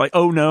and like,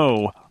 oh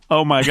no.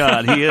 Oh my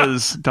God, he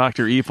is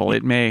Dr. Evil.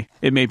 It may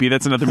be.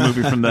 That's another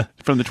movie from the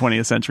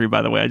 20th century,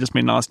 by the way. I just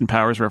made an Austin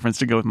Powers reference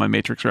to go with my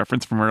Matrix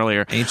reference from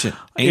earlier. Ancient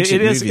it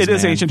is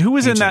movies, ancient. Who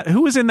was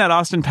in that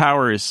Austin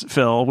Powers,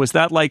 Phil? Was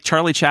that like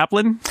Charlie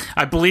Chaplin?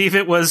 I believe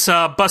it was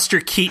Buster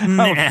Keaton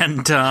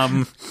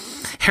and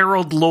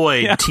Harold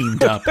Lloyd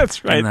teamed up.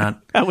 That's right.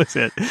 That was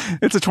it.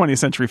 It's a 20th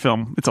century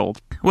film. It's old.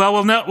 Well,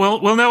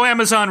 we'll know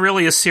Amazon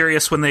really is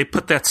serious when they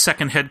put that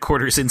second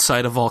headquarters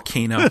inside a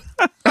volcano.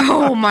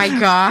 Oh my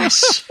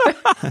gosh.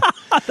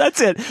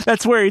 That's it.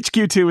 That's where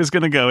HQ2 is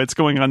going to go. It's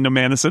going on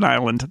Nomanison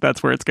Island.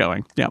 That's where it's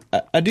going. Yeah.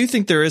 I do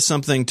think there is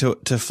something to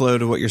flow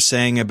to what you're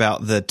saying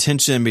about the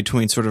tension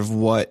between sort of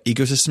what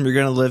ecosystem you're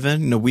going to live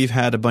in. You know, we've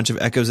had a bunch of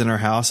Echoes in our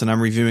house, and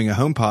I'm reviewing a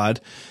HomePod.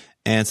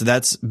 And so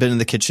that's been in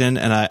the kitchen,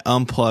 and I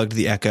unplugged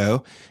the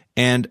Echo.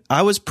 And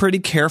I was pretty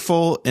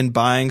careful in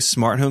buying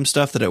smart home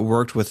stuff that it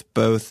worked with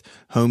both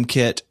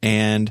HomeKit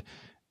and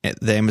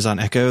the Amazon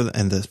Echo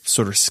and the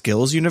sort of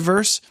skills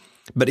universe.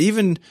 But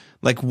even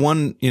like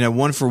one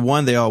for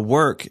one, they all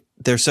work.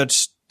 They're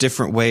such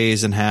different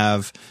ways and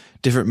have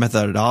different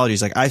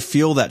methodologies. Like I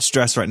feel that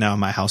stress right now in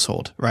my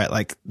household, right?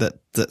 Like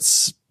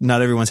that's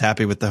not everyone's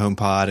happy with the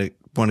HomePod. I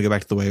want to go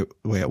back to the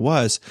way it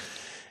was.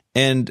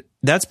 And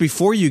that's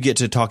before you get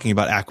to talking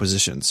about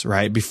acquisitions,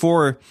 right?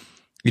 Before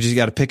you just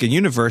got to pick a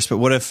universe. But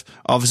what if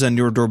all of a sudden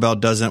your doorbell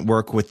doesn't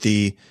work with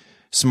the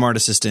smart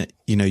assistant,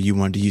 you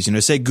wanted to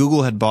use? Say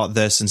Google had bought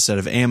this instead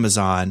of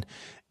Amazon,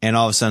 and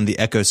all of a sudden the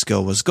Echo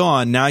skill was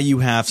gone. Now you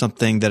have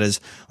something that is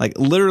like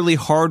literally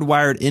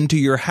hardwired into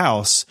your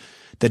house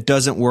that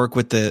doesn't work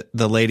with the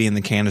lady in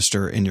the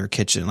canister in your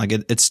kitchen. Like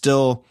it's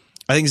still,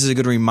 I think this is a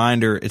good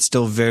reminder. It's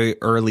still very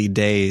early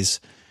days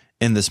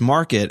in this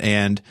market,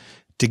 and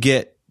to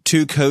get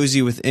too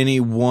cozy with any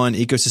one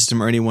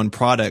ecosystem or any one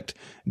product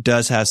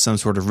does have some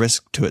sort of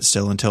risk to it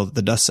still until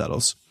the dust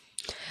settles.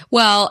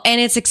 Well, and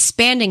it's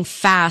expanding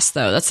fast,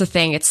 though. That's the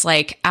thing. It's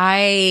like,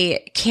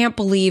 I can't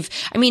believe,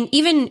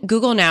 even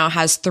Google now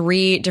has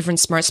 3 different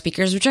smart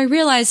speakers, which I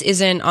realize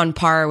isn't on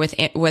par with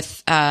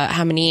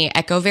how many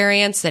Echo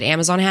variants that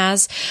Amazon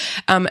has.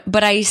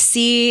 But I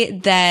see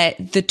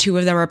that the 2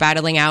 of them are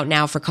battling out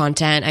now for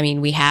content.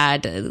 We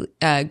had,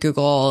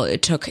 Google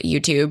took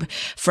YouTube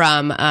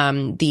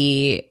from,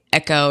 the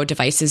Echo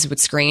devices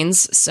with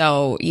screens,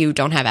 so you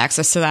don't have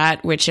access to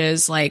that, which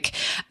is like,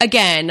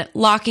 again,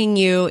 locking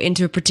you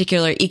into a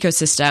particular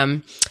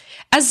ecosystem.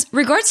 As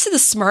regards to the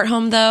smart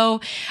home, though,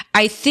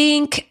 I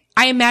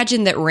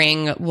imagine that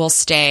Ring will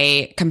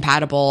stay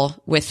compatible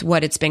with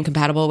what it's been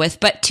compatible with,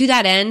 but to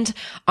that end,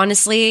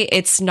 honestly,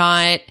 it's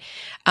not,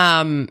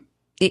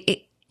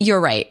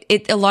 you're right.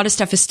 A lot of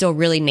stuff is still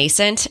really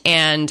nascent,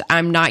 and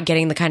I'm not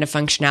getting the kind of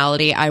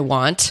functionality I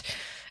want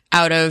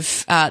out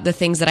of the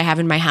things that I have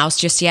in my house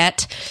just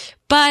yet.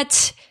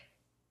 But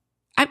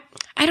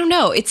I don't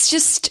know. It's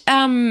just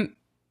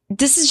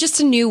this is just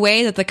a new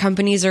way that the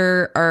companies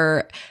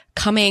are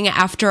coming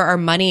after our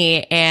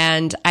money,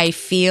 and I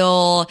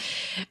feel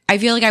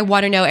like I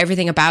want to know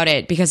everything about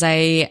it because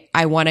I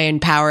want to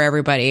empower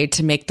everybody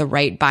to make the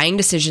right buying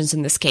decisions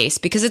in this case,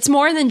 because it's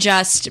more than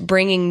just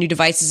bringing new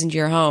devices into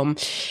your home.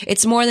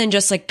 It's more than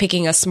just like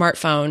picking a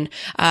smartphone.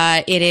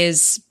 It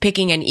is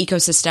picking an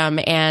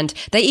ecosystem, and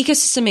that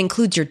ecosystem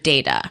includes your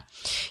data.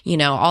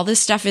 All this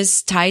stuff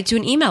is tied to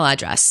an email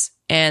address,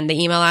 and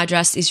the email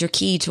address is your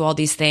key to all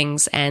these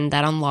things, and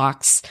that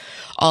unlocks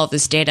all of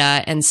this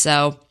data. And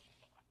so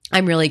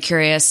I'm really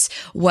curious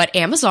what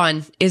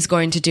Amazon is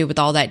going to do with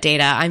all that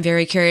data. I'm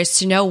very curious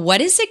to know,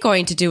 what is it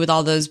going to do with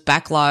all those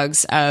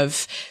backlogs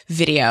of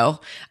video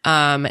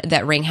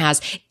that Ring has?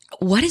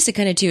 what is it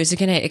going to do? Is it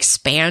going to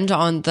expand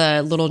on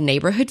the little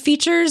neighborhood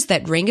features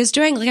that Ring is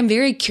doing? Like, I'm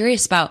very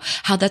curious about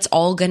how that's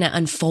all going to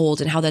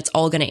unfold and how that's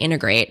all going to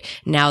integrate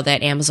now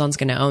that Amazon's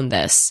going to own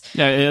this.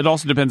 Yeah, it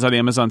also depends on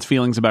Amazon's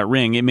feelings about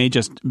Ring. It may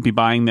just be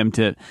buying them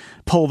to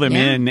pull them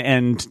in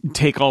and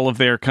take all of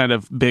their kind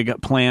of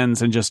big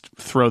plans and just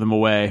throw them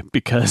away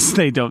because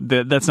they don't.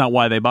 That's not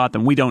why they bought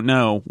them. We don't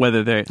know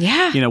whether they,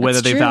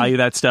 whether they value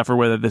that stuff or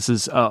whether this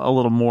is a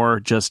little more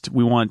just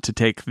we want to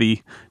take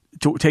the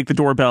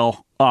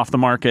doorbell off the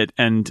market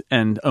and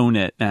own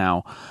it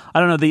now. I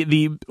don't know.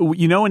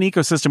 An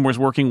ecosystem was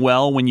working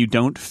well when you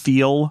don't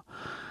feel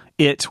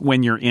it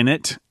when you're in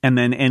it, and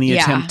then any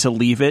attempt to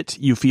leave it,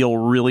 you feel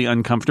really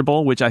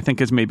uncomfortable, which I think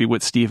is maybe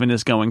what Stephen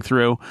is going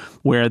through,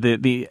 where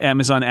the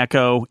Amazon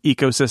Echo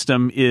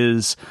ecosystem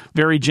is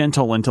very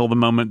gentle until the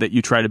moment that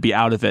you try to be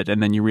out of it,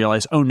 and then you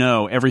realize, oh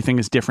no, everything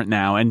is different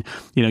now. And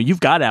you've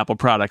got Apple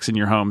products in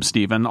your home,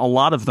 Stephen, a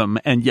lot of them,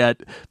 and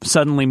yet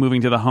suddenly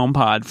moving to the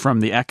HomePod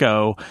from the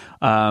Echo,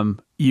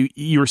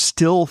 you're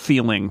still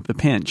feeling the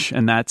pinch,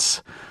 and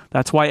that's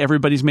why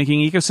everybody's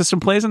making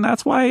ecosystem plays, and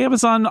that's why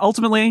Amazon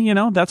ultimately,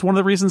 that's one of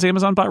the reasons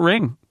Amazon bought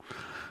Ring.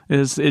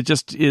 Is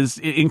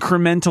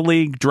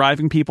incrementally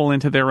driving people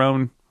into their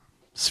own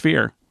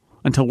sphere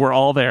until we're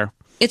all there.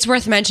 It's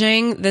worth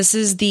mentioning, this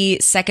is the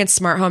second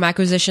smart home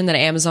acquisition that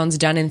Amazon's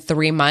done in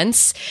 3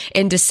 months.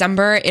 In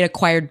December, it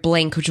acquired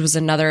Blink, which was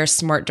another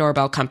smart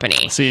doorbell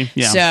company. See,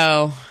 yeah.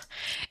 So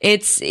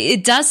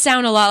it does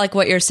sound a lot like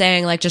what you're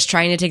saying, like just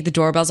trying to take the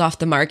doorbells off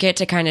the market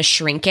to kind of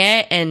shrink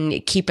it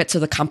and keep it so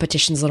the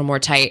competition's a little more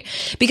tight.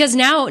 Because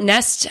now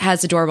Nest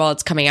has a doorbell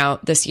that's coming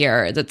out this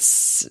year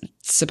that's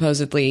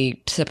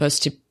supposedly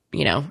supposed to,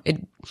 it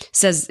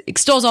says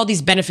extols all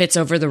these benefits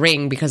over the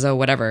Ring because of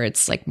whatever.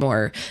 It's like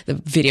the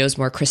video's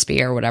more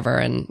crispy or whatever,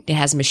 and it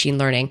has machine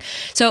learning.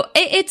 So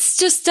it's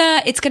just,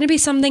 it's going to be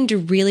something to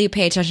really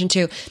pay attention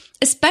to,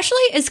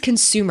 especially as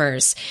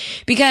consumers,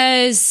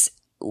 because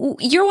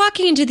you're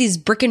walking into these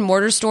brick and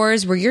mortar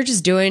stores where you're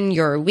just doing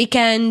your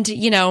weekend,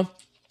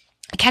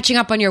 catching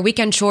up on your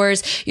weekend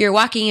chores. You're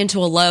walking into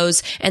a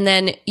Lowe's and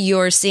then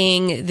you're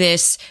seeing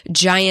this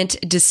giant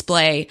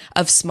display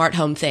of smart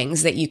home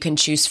things that you can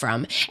choose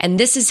from. And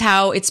this is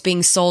how it's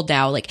being sold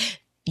now. Like,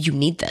 you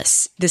need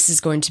this. This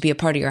is going to be a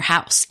part of your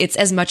house. It's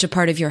as much a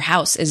part of your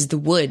house as the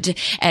wood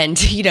and,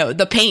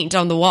 the paint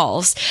on the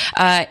walls.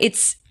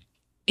 It's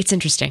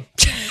interesting.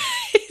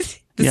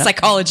 The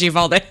psychology of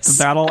all this.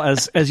 The battle,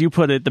 as you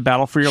put it, the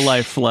battle for your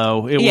life,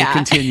 Flo. It will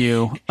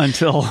continue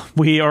until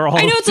we are all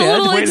dead. I know it's a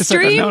little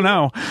extreme.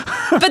 No.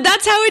 But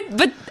that's how it.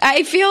 But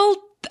I feel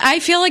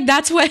like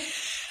that's what.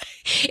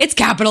 It's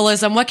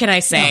capitalism. What can I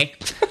say?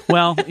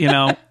 Well,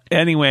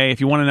 anyway,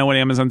 if you want to know what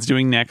Amazon's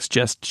doing next,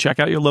 just check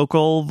out your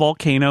local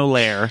volcano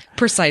lair.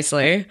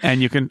 Precisely.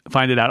 And you can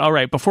find it out. All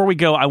right. Before we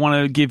go, I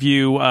want to give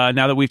you,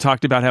 now that we've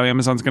talked about how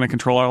Amazon's going to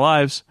control our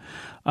lives,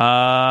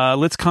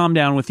 let's calm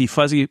down with the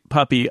Fuzzy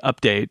Puppy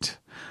update.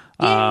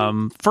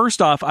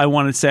 First off, I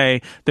want to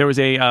say there was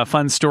a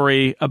fun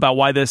story about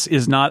why this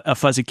is not a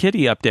Fuzzy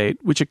Kitty update,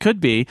 which it could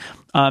be.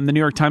 The New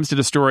York Times did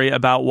a story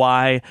about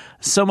why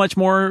so much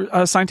more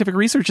scientific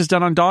research is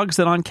done on dogs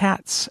than on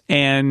cats.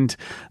 And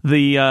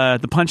the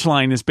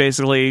punchline is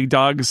basically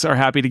dogs are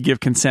happy to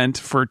give consent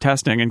for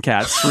testing and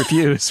cats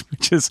refuse,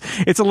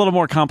 it's a little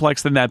more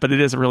complex than that, but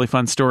it is a really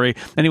fun story.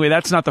 Anyway,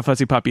 that's not the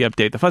Fuzzy Puppy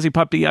update. The Fuzzy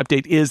Puppy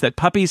update is that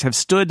puppies have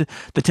stood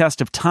the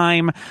test of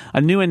time. A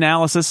new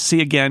analysis,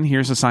 see again,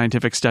 here's a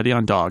scientific study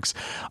on dogs,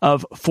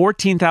 of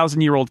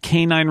 14,000-year-old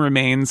canine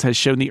remains has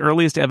shown the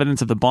earliest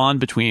evidence of the bond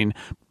between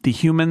the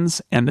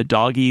humans and the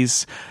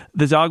doggies.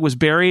 The dog was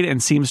buried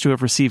and seems to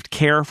have received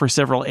care for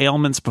several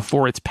ailments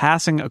before its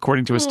passing,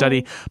 according to a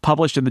study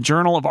published in the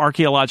Journal of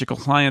Archaeological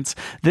Science.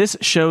 This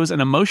shows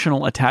an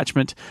emotional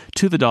attachment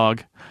to the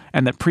dog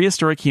and that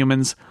prehistoric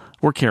humans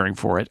were caring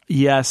for it.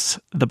 Yes,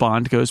 the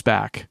bond goes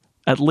back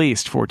at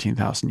least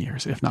 14,000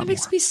 years, if not more. That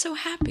makes me so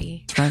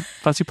happy. That's right.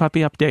 Fuzzy Puppy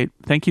update.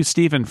 Thank you,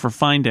 Stephen, for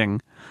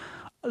finding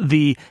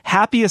the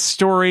happiest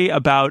story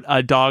about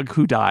a dog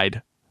who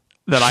died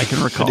that I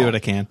can recall. I do what I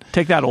can.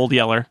 Take that, Old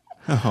Yeller.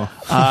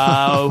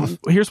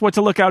 Here's what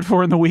to look out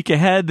for in the week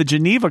ahead. The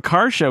Geneva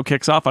Car Show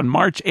kicks off on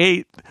March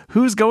 8th.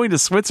 Who's going to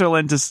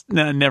Switzerland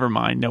to... never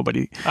mind.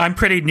 Nobody. I'm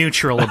pretty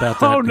neutral about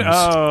that. Oh,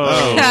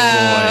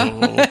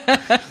 no. Boy.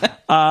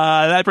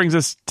 That brings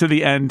us to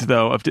the end,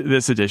 though, of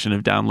this edition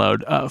of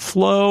Download.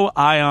 Flo,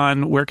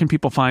 Ion, where can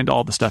people find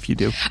all the stuff you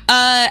do?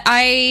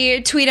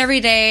 I tweet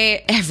every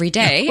day at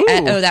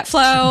that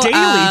Flo. Daily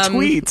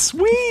tweets.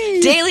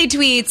 Whee! Daily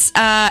tweets.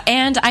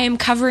 And I am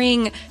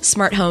covering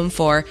smart home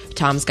for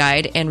Tom's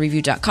Guide and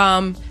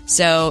Review.com.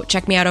 So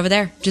check me out over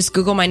there. Just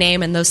Google my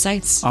name and those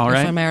sites. All right.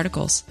 You'll find my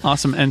articles.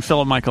 Awesome. And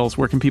Philip Michaels,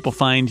 where can people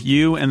find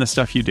you and the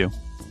stuff you do?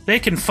 They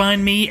can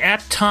find me at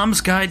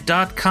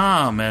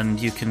tomsguide.com, and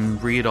you can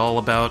read all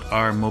about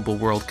our Mobile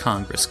World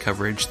Congress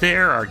coverage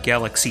there, our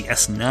Galaxy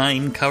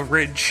S9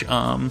 coverage,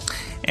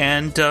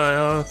 And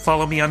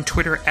follow me on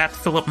Twitter at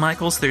Philip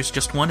Michaels. There's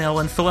just one L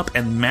in Philip,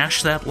 and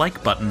mash that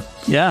like button.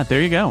 Yeah,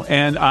 there you go.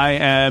 And I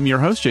am your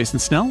host, Jason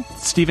Snell.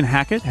 Stephen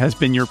Hackett has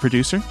been your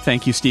producer.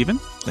 Thank you, Stephen.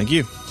 Thank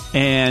you.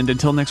 And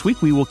until next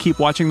week, we will keep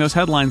watching those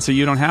headlines so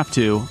you don't have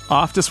to.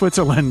 Off to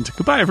Switzerland.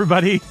 Goodbye,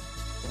 everybody.